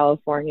legal in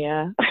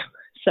California.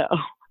 So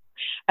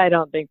I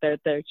don't think that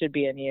there should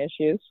be any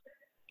issues.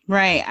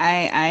 Right.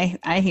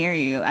 I hear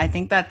you. I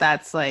think that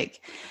that's like,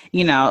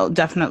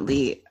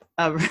 definitely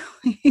a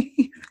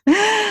really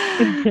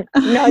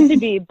not to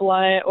be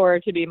blunt or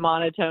to be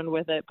monotone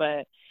with it,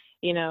 but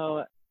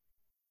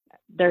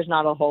there's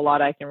not a whole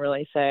lot I can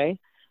really say,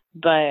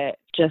 but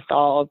just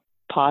all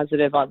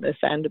positive on this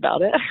end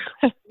about it.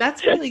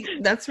 That's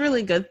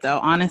really good though,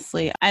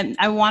 honestly.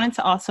 I wanted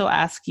to also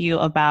ask you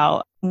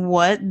about,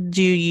 what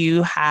do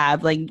you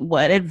have, like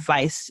what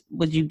advice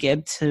would you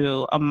give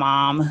to a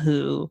mom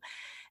who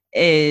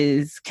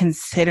is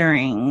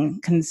considering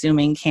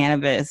consuming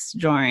cannabis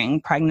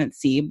during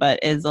pregnancy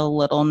but is a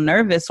little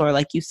nervous, or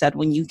like you said,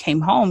 when you came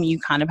home you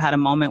kind of had a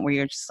moment where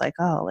you're just like,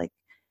 oh, like,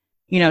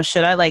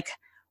 should I, like,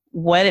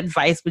 what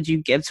advice would you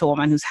give to a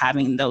woman who's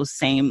having those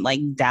same like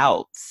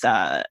doubts,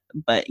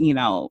 but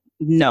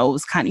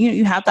knows kind of,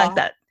 you have like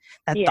that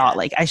thought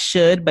like I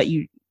should, but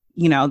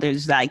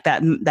there's like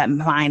that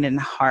mind and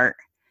heart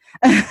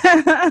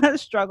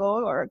struggle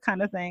or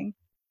kind of thing?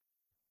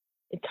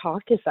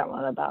 Talk to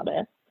someone about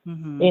it.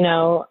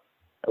 Mm-hmm.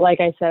 Like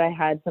I said, I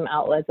had some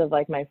outlets of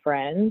like my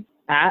friends.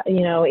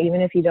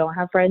 Even if you don't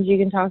have friends you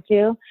can talk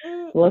to,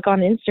 look on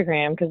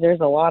Instagram, because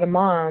there's a lot of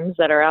moms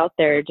that are out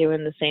there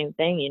doing the same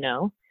thing,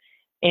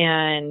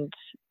 And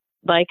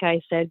like I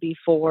said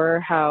before,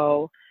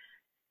 how,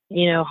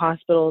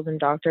 hospitals and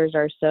doctors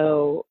are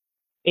so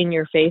in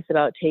your face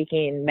about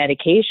taking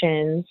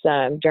medications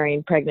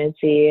during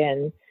pregnancy.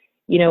 And,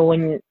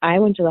 when I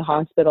went to the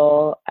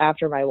hospital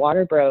after my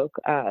water broke,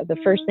 the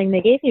first thing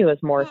they gave me was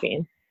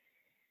morphine.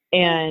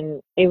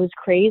 And it was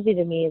crazy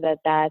to me that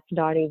that's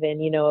not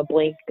even, a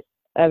blink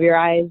of your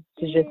eyes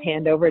to just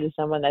hand over to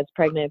someone that's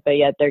pregnant, but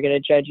yet they're going to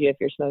judge you if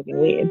you're smoking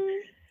weed.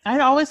 I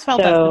always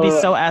felt that to be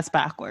so ass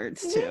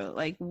backwards too.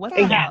 Like, what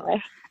the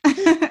hell?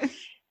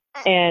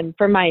 And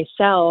for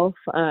myself,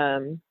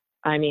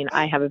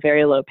 I have a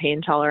very low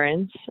pain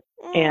tolerance,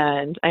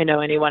 and I know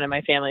anyone in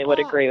my family would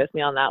agree with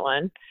me on that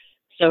one.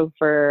 So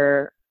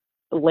for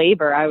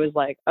labor, I was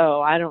like,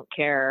 oh, I don't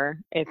care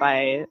if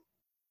I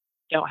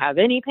don't have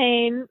any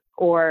pain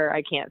or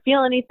I can't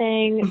feel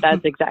anything.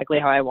 That's exactly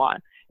how I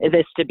want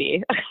this to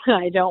be.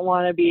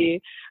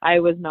 I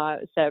was not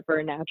set for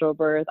a natural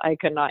birth. I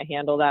could not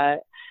handle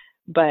that.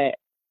 But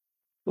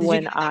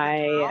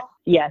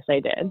yes, I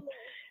did.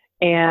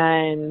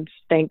 And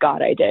thank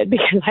God I did,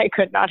 because I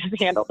could not have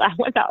handled that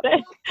without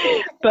it.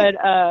 But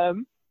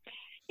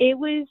it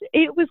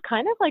was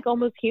kind of like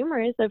almost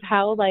humorous of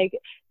how like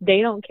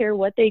they don't care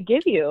what they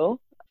give you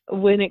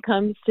when it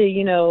comes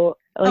to,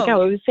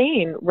 how I was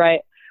saying,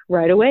 right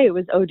away it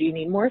was, oh, do you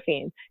need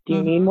morphine? Do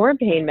you need more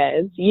pain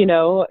meds?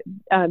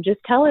 Just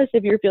tell us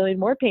if you're feeling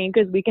more pain,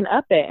 because we can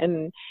up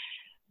it.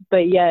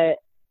 But yet,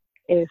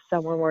 if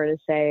someone were to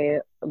say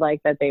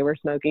like that they were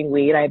smoking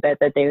weed, I bet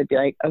that they would be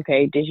like,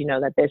 okay, did you know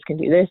that this can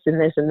do this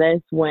and this and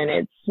this? When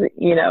it's,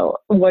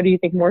 what do you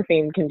think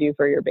morphine can do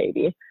for your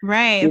baby?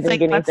 Right. It's like,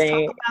 let's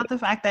talk about the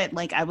fact that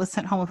like I was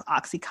sent home with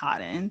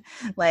Oxycontin,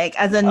 like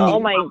as a oh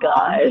my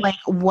gosh, like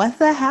what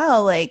the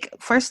hell? Like,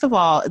 first of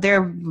all,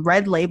 there are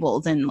red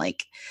labels and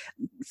like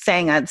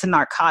saying that it's a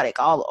narcotic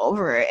all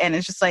over it, and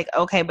it's just like,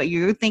 okay, but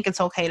you think it's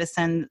okay to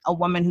send a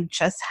woman who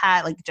just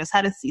had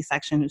a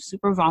C-section, who's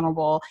super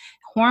vulnerable,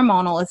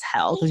 hormonal as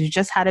hell because you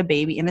just had a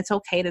baby, and it's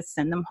okay to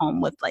send them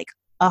home with like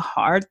a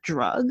hard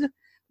drug?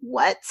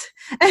 What?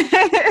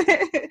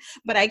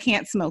 But I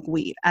can't smoke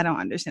weed. I don't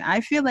understand.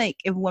 I feel like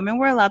if women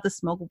were allowed to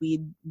smoke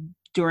weed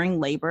during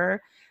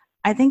labor,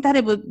 I think that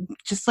it would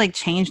just like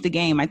change the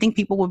game. I think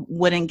people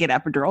wouldn't get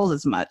epidurals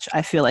as much.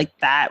 I feel like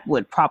that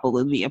would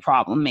probably be a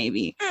problem,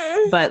 maybe.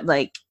 But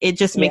like, it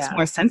just makes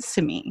more sense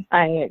to me.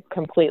 I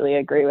completely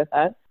agree with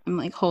that. I'm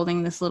like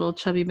holding this little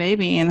chubby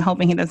baby and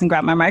hoping he doesn't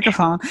grab my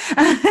microphone.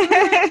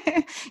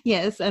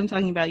 Yes, I'm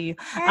talking about you.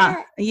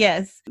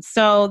 Yes.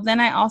 So then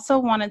I also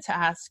wanted to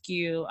ask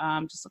you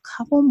just a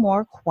couple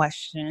more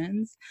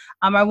questions.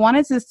 I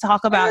wanted to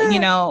talk about,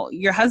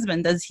 your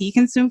husband. Does he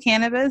consume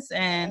cannabis?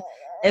 And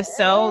if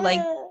so,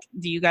 like,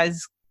 do you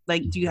guys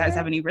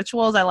have any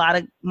rituals? A lot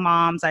of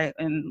moms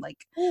and like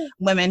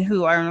women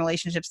who are in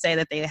relationships say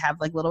that they have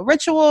like little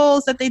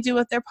rituals that they do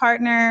with their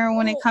partner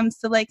when it comes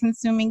to like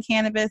consuming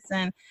cannabis.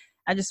 And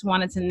I just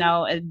wanted to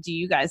know, do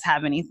you guys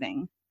have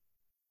anything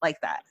like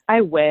that?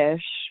 I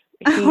wish.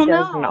 He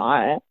does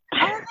not.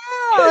 Oh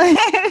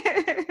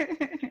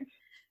no.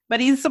 But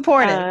he's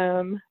supportive.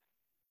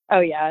 Oh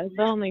yeah.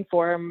 The only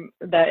form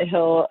that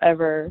he'll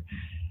ever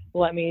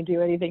let me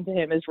do anything to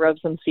him is rub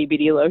some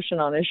CBD lotion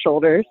on his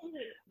shoulders.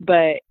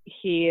 But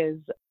he is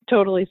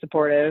totally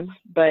supportive,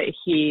 but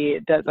he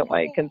doesn't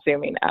like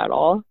consuming at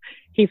all.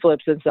 He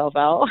flips himself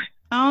out.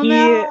 Oh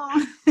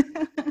no.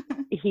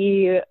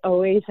 He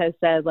always has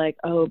said like,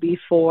 oh,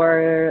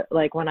 before,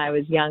 like when I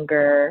was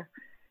younger,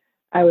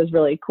 I was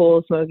really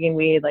cool smoking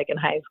weed like in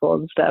high school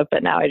and stuff,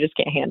 but now I just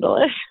can't handle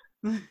it.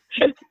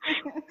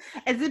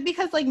 Is it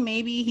because like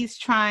maybe he's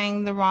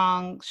trying the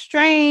wrong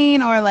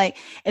strain, or like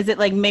is it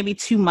like maybe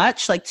too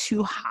much, like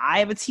too high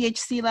of a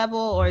THC level,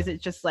 or is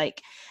it just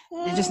like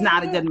it's just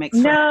not a good mix?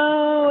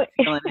 No,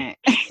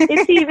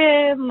 it's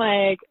even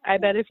like I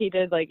bet if he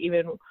did like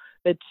even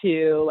the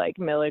 2 like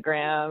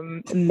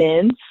milligram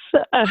mints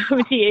of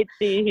THC,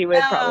 he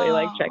would probably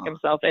like check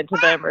himself into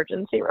the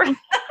emergency room.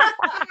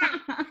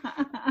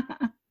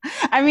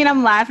 I mean,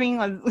 I'm laughing,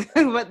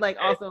 but like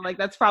also like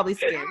that's probably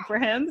scary for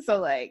him. So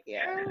like,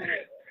 yeah.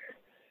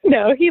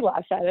 No, he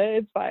laughs at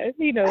it. It's fine.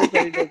 He knows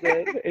that he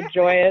doesn't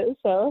enjoy it,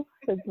 so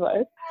it's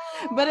fine.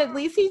 But at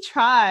least he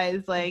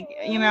tries. Like,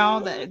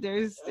 that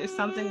there's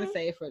something to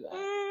say for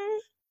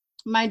that.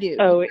 My dude.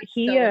 Oh,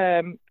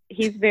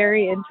 he's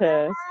very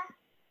into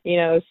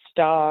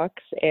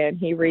stocks, and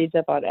he reads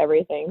up on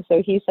everything.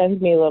 So he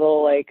sends me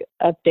little like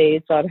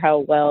updates on how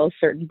well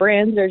certain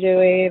brands are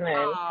doing,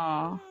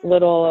 and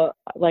little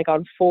like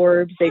on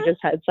Forbes they just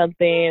had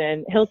something,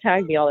 and he'll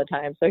tag me all the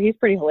time. So he's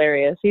pretty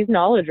hilarious. He's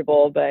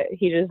knowledgeable, but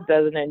he just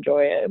doesn't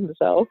enjoy it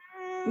himself.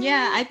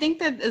 Yeah, I think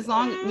that as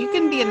long you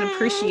can be an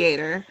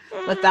appreciator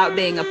without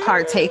being a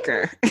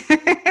partaker.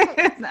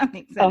 That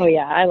makes sense. Oh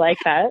yeah, I like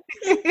that.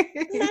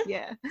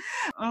 Yeah.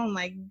 Oh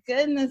my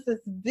goodness, this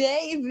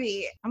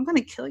baby. I'm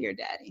gonna kill your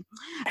daddy.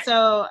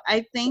 So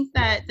I think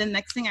that the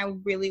next thing I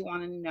really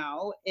want to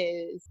know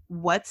is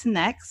what's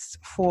next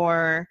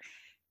for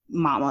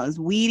Mama's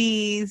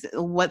Wheaties.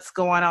 What's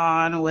going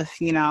on with,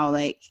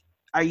 like,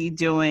 are you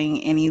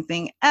doing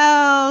anything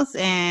else?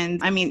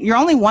 And I mean, you're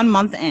only 1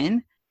 month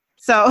in.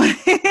 So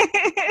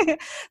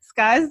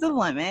sky's the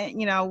limit.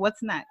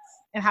 What's next?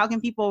 And how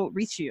can people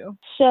reach you?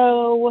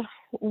 So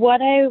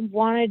what I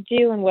want to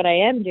do and what I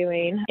am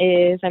doing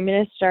is I'm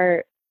going to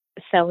start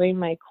selling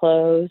my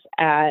clothes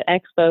at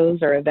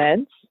expos or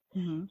events.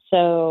 Mm-hmm.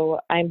 So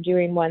I'm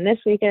doing one this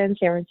weekend in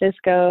San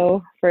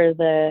Francisco for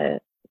the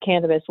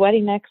Cannabis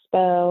Wedding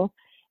Expo.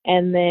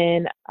 And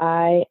then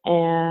I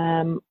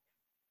am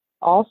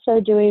also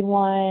doing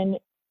one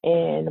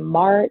in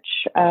March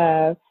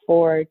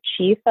for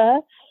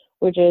Chifa,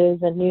 which is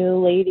a new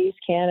ladies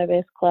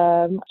cannabis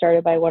club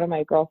started by one of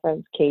my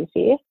girlfriends,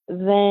 Casey.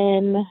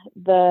 Then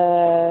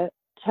the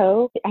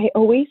Toke, I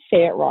always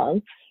say it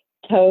wrong,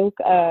 Toke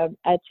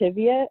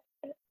Activia.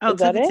 Oh,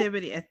 Toke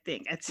Activity, I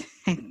think.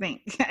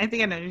 I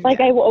think I know.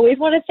 Like, I always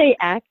want to say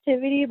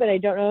activity, but I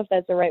don't know if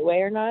that's the right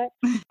way or not.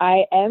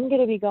 I am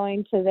going to be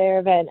going to their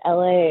event in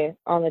LA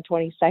on the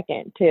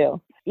 22nd, too.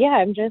 Yeah,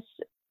 I'm just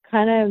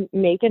kind of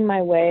making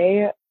my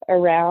way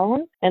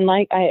around, and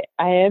like I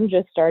am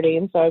just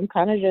starting, so I'm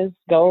kind of just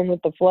going with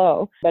the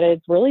flow, but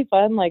it's really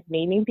fun, like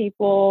meeting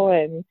people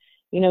and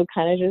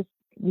kind of just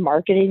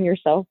marketing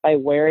yourself by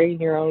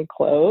wearing your own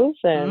clothes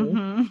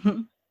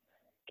and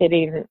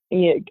getting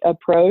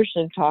approached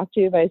and talked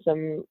to by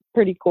some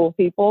pretty cool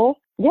people.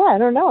 Yeah, I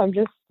don't know, I'm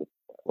just,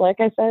 like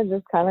I said,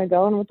 just kind of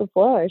going with the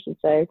flow, I should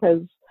say,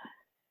 because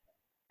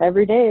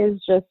every day is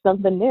just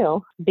something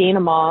new. Being a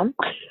mom,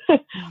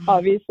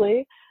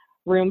 obviously,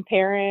 room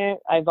parent,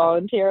 I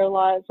volunteer a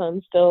lot, so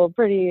I'm still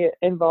pretty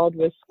involved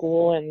with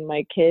school and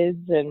my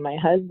kids and my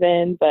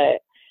husband,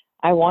 but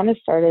I want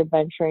to start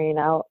adventuring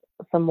out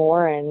some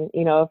more, and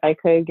if I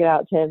could get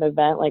out to an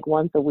event like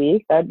once a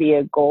week, that'd be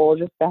a goal,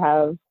 just to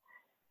have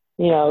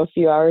a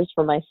few hours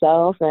for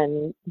myself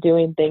and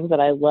doing things that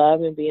I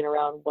love and being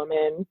around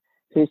women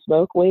who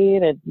smoke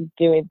weed and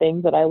doing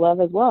things that I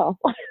love as well.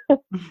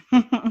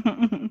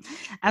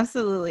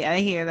 Absolutely.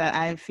 I hear that.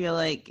 I feel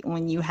like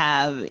when you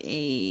have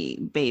a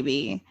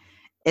baby,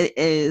 it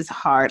is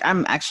hard.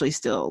 I'm actually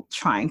still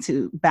trying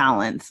to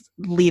balance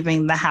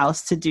leaving the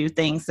house to do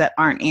things that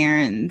aren't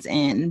errands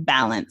and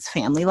balance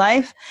family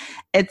life.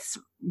 It's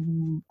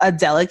a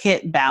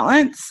delicate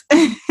balance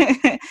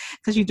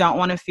because you don't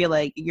want to feel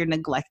like you're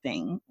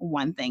neglecting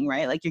one thing,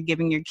 right? Like you're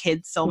giving your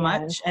kids so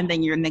much and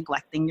then you're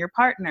neglecting your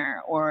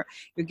partner, or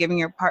you're giving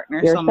your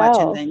partner so much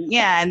and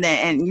then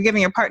and you're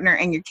giving your partner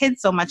and your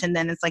kids so much and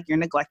then it's like you're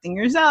neglecting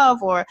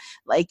yourself, or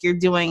like you're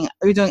doing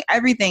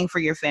everything for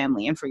your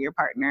family and for your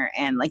partner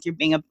and like you're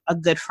being a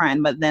good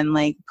friend, but then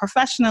like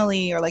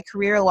professionally or like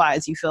career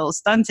wise you feel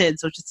stunted.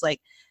 So it's just like,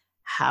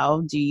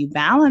 how do you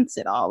balance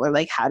it all? Or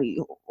like,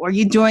 or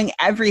you doing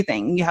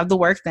everything? You have the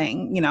work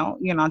thing, you know,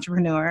 you're an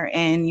entrepreneur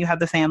and you have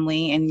the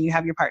family and you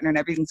have your partner and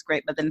everything's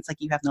great, but then it's like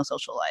you have no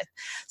social life.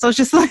 So it's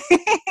just like,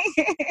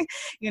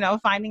 you know,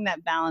 finding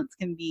that balance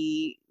can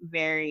be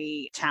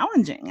very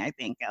challenging. I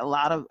think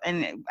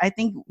and I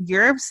think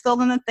you're still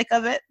in the thick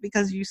of it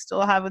because you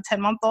still have a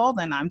 10-month-old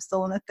and I'm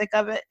still in the thick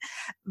of it,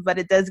 but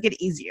it does get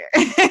easier.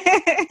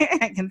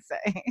 I can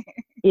say.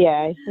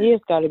 Yeah, you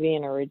just got to be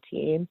in a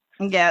routine.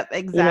 Yeah,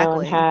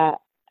 exactly. You know,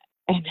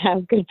 and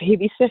have good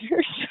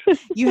babysitters.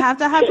 You have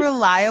to have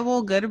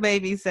reliable, good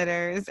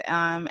babysitters.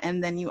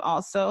 And then you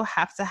also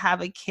have to have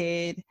a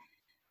kid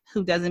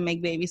who doesn't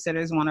make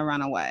babysitters want to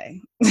run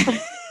away.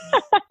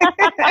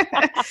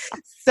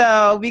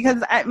 So,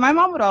 because my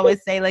mom would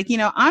always say, like, you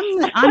know,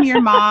 I'm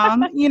your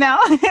mom, you know,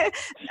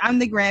 I'm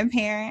the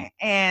grandparent,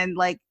 and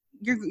like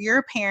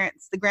your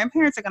parents, the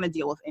grandparents are going to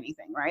deal with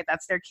anything, right?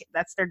 That's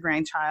their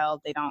grandchild.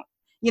 They don't,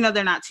 you know,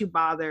 they're not too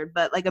bothered.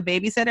 But like a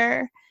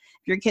babysitter,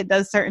 if your kid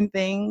does certain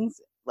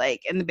things,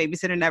 like, and the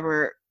babysitter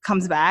never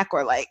comes back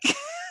or like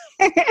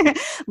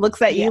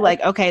looks at you like,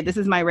 okay, this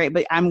is my rate,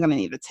 but I'm going to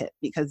need a tip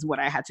because what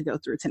I had to go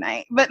through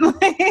tonight. But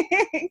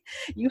like,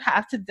 you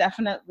have to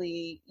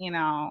definitely, you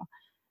know,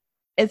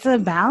 it's a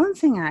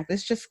balancing act.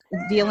 It's just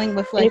dealing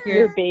with like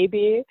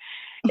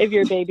if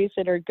your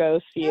babysitter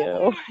ghosts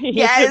you,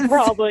 you should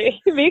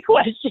probably be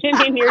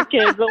questioning your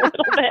kids a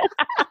little bit.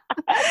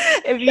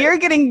 If you're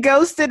getting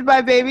ghosted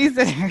by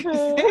babysitters,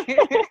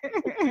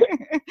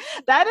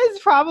 that is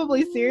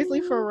probably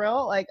seriously for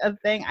real, like a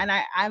thing. And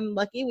I'm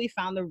lucky we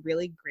found a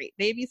really great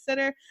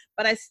babysitter,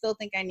 but I still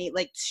think I need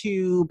like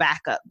 2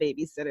 backup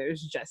babysitters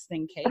just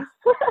in case.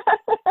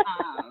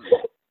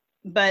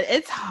 But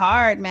it's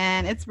hard,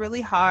 man. It's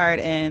really hard.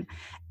 And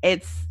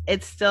it's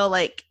still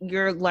like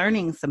you're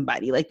learning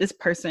somebody, like this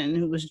person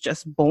who was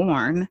just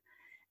born,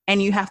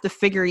 and you have to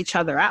figure each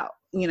other out,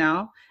 you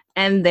know,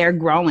 and they're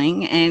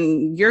growing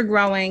and you're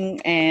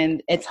growing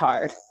and it's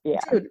hard. Yeah.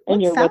 Dude,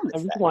 and you're with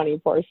them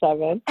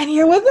 24/7. And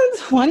you're with them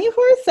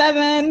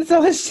 24/7.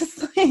 So it's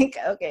just like,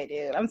 okay,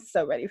 dude, I'm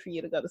so ready for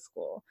you to go to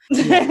school.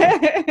 Yeah.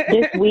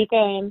 This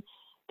weekend's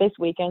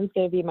going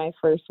to be my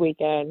first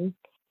weekend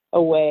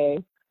away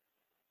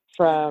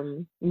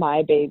from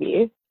my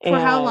baby. For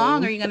how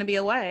long are you going to be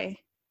away?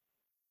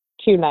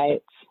 2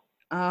 nights.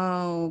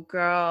 Oh,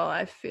 girl,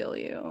 I feel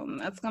you.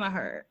 That's going to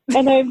hurt.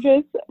 And I'm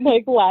just,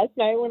 like, last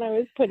night when I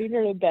was putting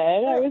her to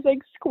bed, I was, like,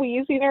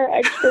 squeezing her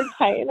extra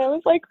tight. And I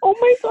was like, oh,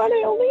 my God,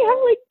 I only have,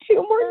 like, 2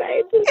 more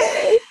nights of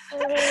this.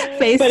 FaceTime.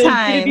 But it's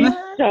going to be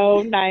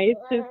so nice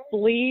to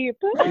sleep.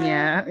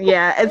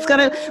 Yeah. It's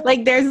going to,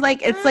 like, there's,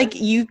 like, it's like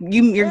you're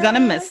going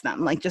to miss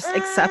them. Like, just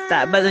accept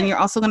that. But then you're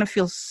also going to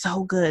feel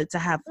so good to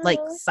have, like,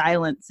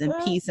 silence and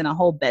peace and a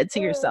whole bed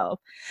to yourself.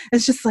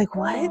 It's just like,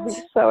 what? I'm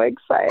so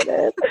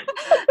excited.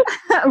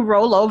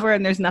 Roll over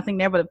and there's nothing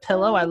there but a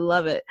pillow. I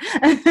love it.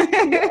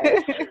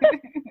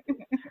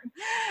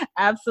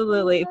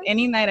 Absolutely. If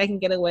any night I can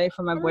get away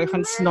from my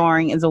boyfriend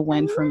snoring is a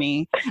win for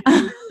me.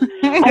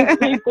 I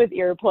sleep with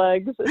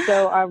earplugs,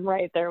 so I'm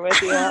right there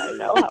with you. I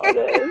know how it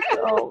is.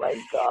 Oh my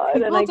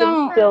God. And I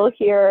can still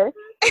hear.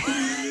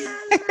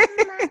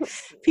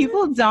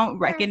 People don't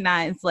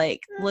recognize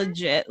like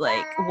legit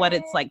like what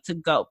it's like to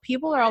go.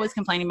 People are always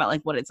complaining about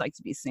like what it's like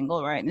to be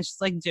single, right? And it's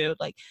just like, dude,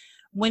 like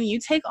when you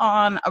take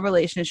on a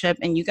relationship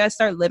and you guys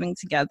start living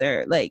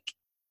together, like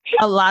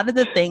a lot of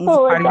the things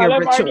part of your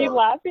ritual. I'm already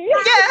laughing.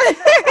 Yeah.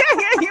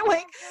 You're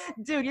like,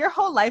 dude, your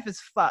whole life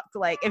is fucked.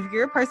 Like if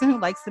you're a person who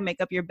likes to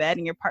make up your bed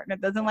and your partner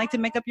doesn't like to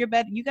make up your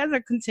bed, you guys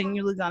are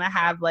continually gonna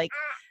have like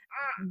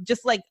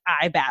just like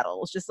eye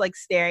battles, just like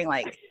staring,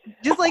 like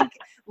just like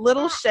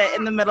little shit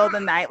in the middle of the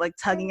night, like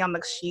tugging on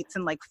the sheets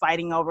and like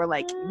fighting over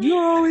like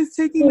you're always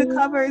taking the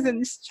covers,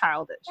 and it's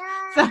childish.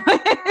 So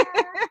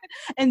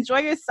enjoy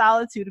your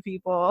solitude,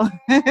 people.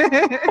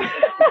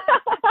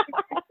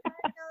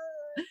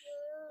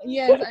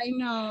 Yes, I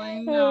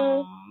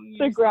know.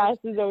 The grass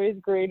is always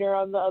greener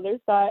on the other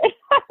side.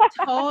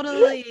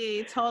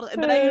 Totally. But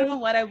you know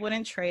what? I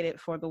wouldn't trade it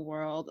for the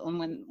world.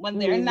 And when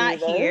they're not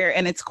here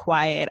and it's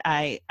quiet,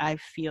 I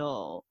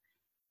feel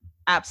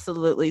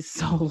absolutely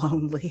so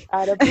lonely.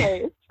 Out of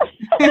place.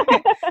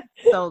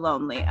 So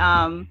lonely.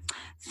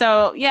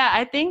 So yeah,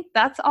 I think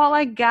that's all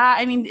I got.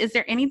 I mean, is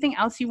there anything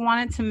else you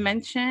wanted to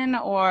mention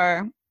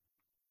or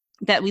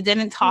that we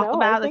didn't talk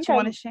about that you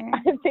want to share?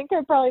 I think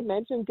I probably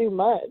mentioned too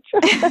much.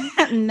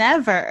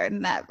 Never.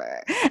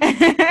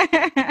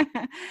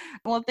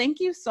 Well, thank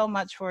you so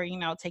much for,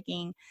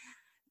 taking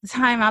the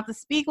time out to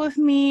speak with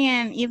me.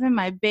 And even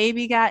my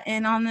baby got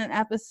in on the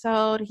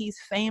episode. He's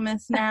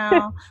famous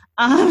now.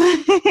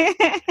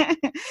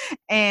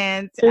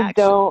 Just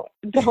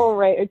don't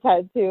write a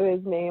tattoo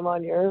his name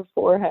on your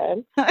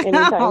forehead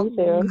anytime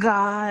soon.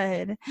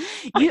 God.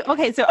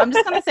 Okay, so I'm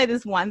just gonna say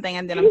this one thing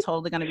and then I'm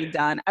totally gonna be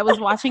done. I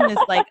was watching this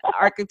like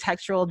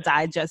architectural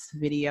digest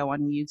video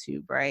on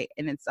YouTube, right?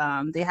 And it's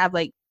they have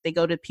like they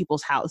go to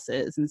people's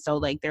houses, and so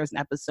like there's an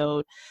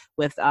episode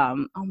with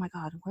oh my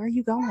God, where are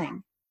you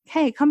going?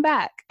 Hey, come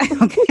back.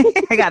 Okay,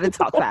 I gotta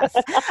talk fast.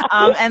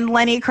 And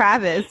Lenny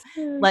Kravitz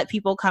let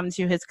people come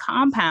to his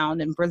compound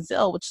in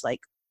Brazil, which like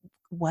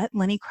what?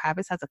 Lenny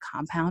Kravitz has a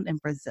compound in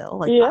Brazil?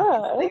 Like,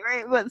 yeah.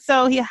 Right? But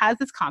so he has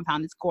this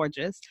compound. It's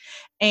gorgeous.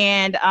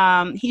 And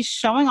he's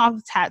showing off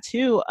a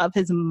tattoo of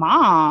his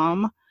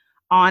mom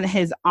on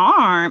his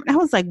arm. And I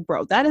was like,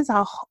 bro, that is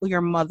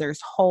your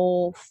mother's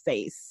whole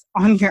face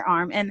on your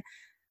arm. And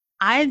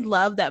I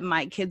love that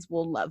my kids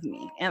will love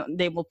me. And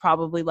they will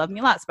probably love me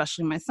a lot,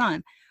 especially my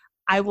son.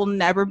 I will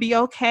never be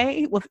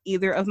okay with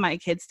either of my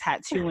kids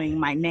tattooing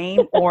my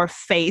name or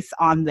face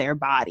on their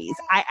bodies.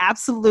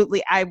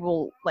 I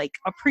will like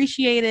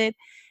appreciate it.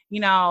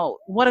 You know,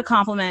 what a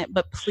compliment,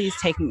 but please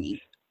take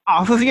me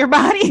off of your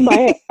body.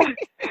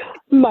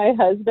 My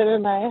husband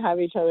and I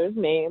have each other's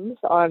names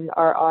on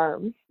our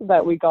arms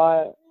that we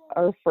got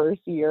our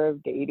first year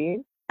of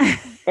dating.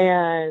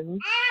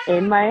 And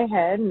in my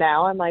head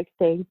now, I'm like,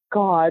 thank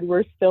God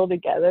we're still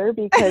together,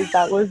 because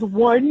that was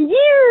 1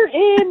 year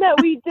in that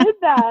we did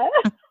that.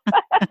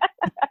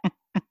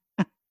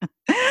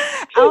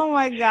 Oh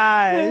my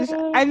gosh.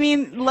 I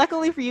mean,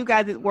 luckily for you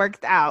guys, it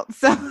worked out.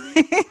 So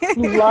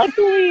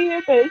luckily,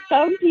 but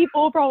some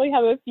people probably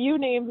have a few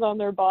names on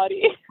their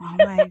body. Oh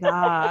my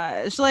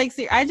gosh. Like,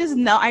 see, I just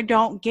know I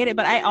don't get it.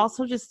 But I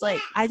also just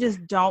like, I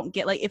just don't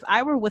get, like, if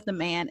I were with a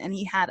man and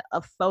he had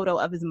a photo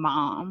of his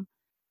mom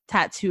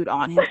tattooed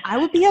on him, I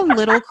would be a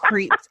little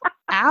creeped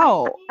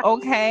out.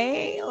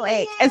 Okay.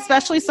 Like,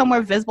 especially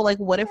somewhere visible. Like,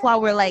 what if while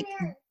we're like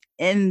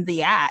in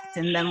the act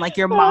and then like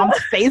your mom's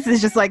face is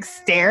just like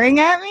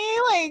staring at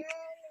me? Like,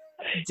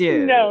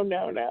 dude. No.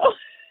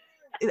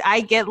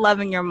 I get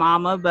loving your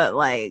mama, but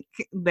like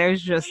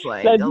there's just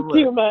like that's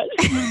too much.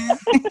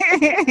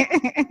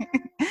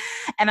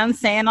 And I'm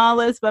saying all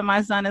this, but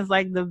my son is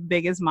like the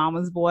biggest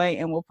mama's boy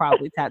and will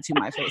probably tattoo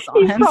my face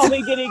on him. He's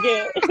probably gonna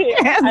get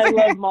I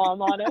love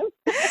mom on him.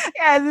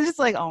 Yeah, it's just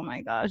like, oh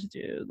my gosh,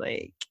 dude,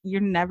 like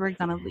you're never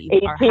gonna leave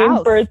our 18th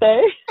house.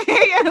 birthday.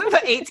 Yeah,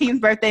 the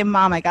 18th birthday,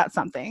 mom, I got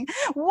something.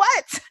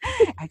 What?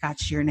 I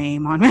got your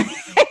name on me.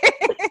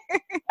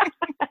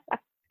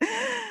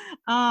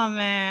 Oh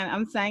man,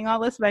 I'm saying all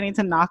this, but I need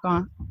to knock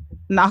on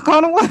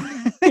wood.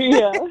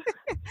 Yeah.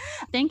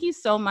 Thank you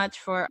so much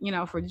for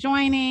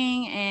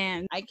joining,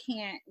 and I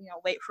can't,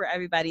 wait for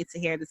everybody to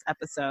hear this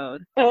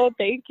episode. Oh,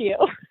 thank you.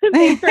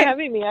 Thanks for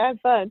having me. I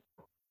had fun.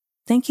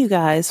 Thank you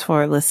guys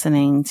for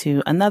listening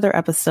to another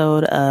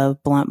episode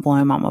of Blunt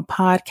Boy Mama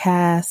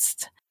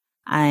Podcast.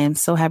 I am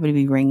so happy to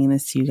be bringing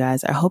this to you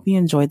guys. I hope you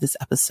enjoyed this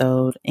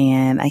episode,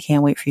 and I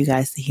can't wait for you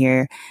guys to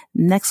hear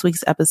next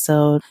week's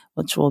episode,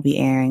 which will be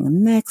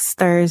airing next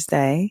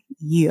Thursday.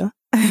 Yeah.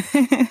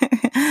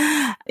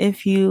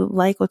 If you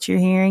like what you're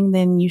hearing,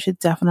 then you should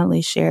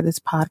definitely share this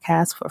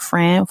podcast with a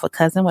friend, with a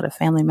cousin, with a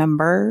family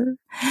member.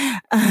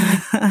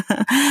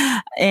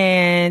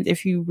 And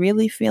if you're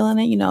really feeling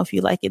it, if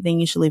you like it, then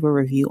you should leave a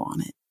review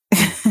on it.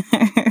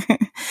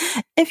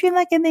 If you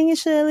like it, then you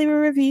should leave a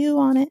review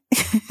on it.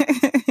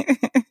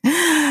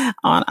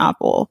 On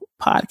Apple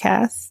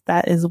Podcasts.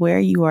 That is where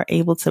you are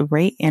able to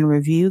rate and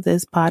review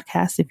this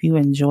podcast if you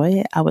enjoy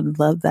it. I would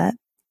love that.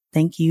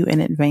 Thank you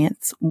in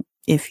advance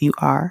if you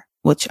are,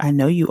 which I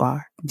know you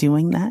are,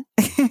 doing that.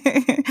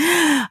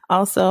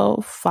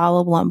 Also,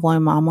 follow Blunt Boy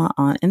Mama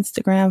on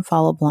Instagram.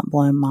 Follow Blunt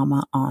Boy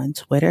Mama on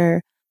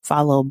Twitter.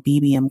 Follow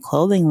BBM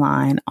Clothing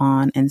Line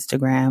on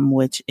Instagram,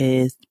 which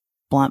is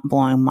Blunt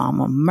Boy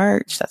Mama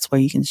merch. That's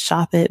where you can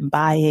shop it,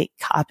 buy it,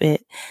 cop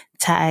it,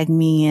 tag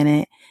me in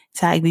it,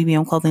 tag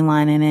BBM Clothing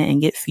Line in it,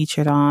 and get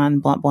featured on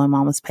Blunt Boy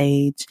Mama's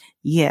page.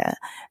 Yeah,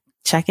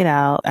 check it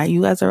out.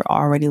 You guys are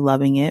already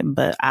loving it,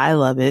 but I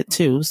love it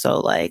too. So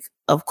like,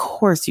 of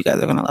course you guys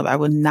are going to love it. I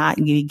would not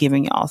be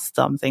giving y'all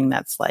something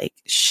that's like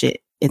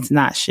shit. It's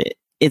not shit.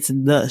 It's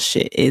the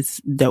shit. It's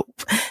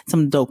dope.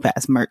 Some dope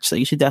ass merch. So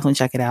you should definitely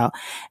check it out.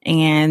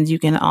 And you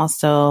can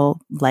also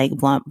like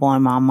Blunt Boy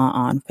Mama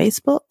on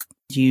Facebook.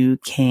 You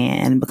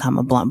can become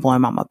a Blunt Boy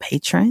Mama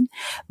patron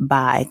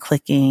by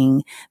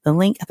clicking the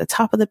link at the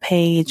top of the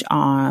page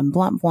on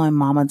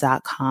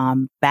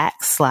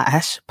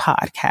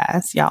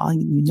bluntboymama.com/podcast. Y'all,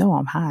 you know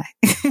I'm high.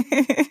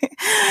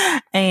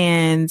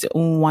 And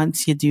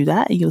once you do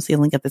that, you'll see a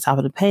link at the top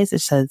of the page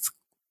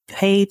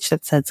that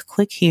says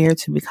click here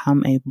to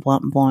become a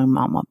Blunt Boy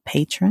Mama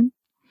patron.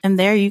 And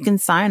there you can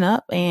sign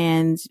up,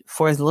 and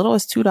for as little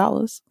as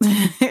 $2,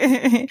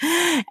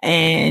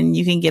 and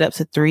you can get up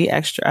to 3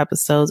 extra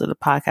episodes of the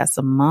podcast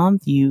a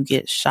month. You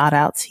get shout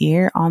outs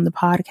here on the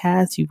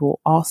podcast. You will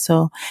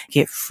also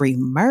get free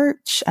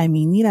merch. I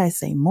mean, need I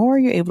say more?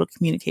 You're able to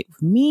communicate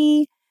with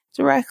me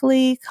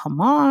directly.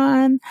 Come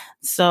on.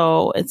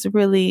 So it's a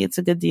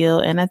good deal.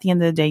 And at the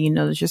end of the day, you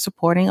know that you're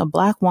supporting a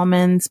Black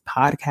woman's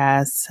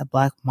podcast, a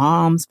Black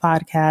mom's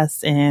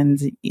podcast.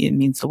 And it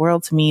means the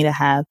world to me to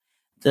have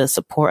the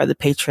support of the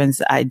patrons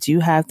that I do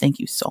have. Thank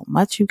you so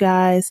much, you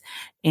guys.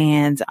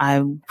 And I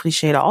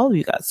appreciate all of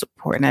you guys'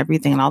 support and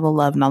everything and all the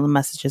love and all the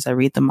messages. I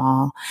read them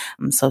all.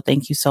 So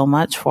thank you so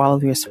much for all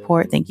of your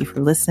support. Thank you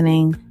for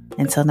listening.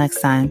 Until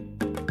next time.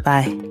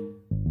 Bye.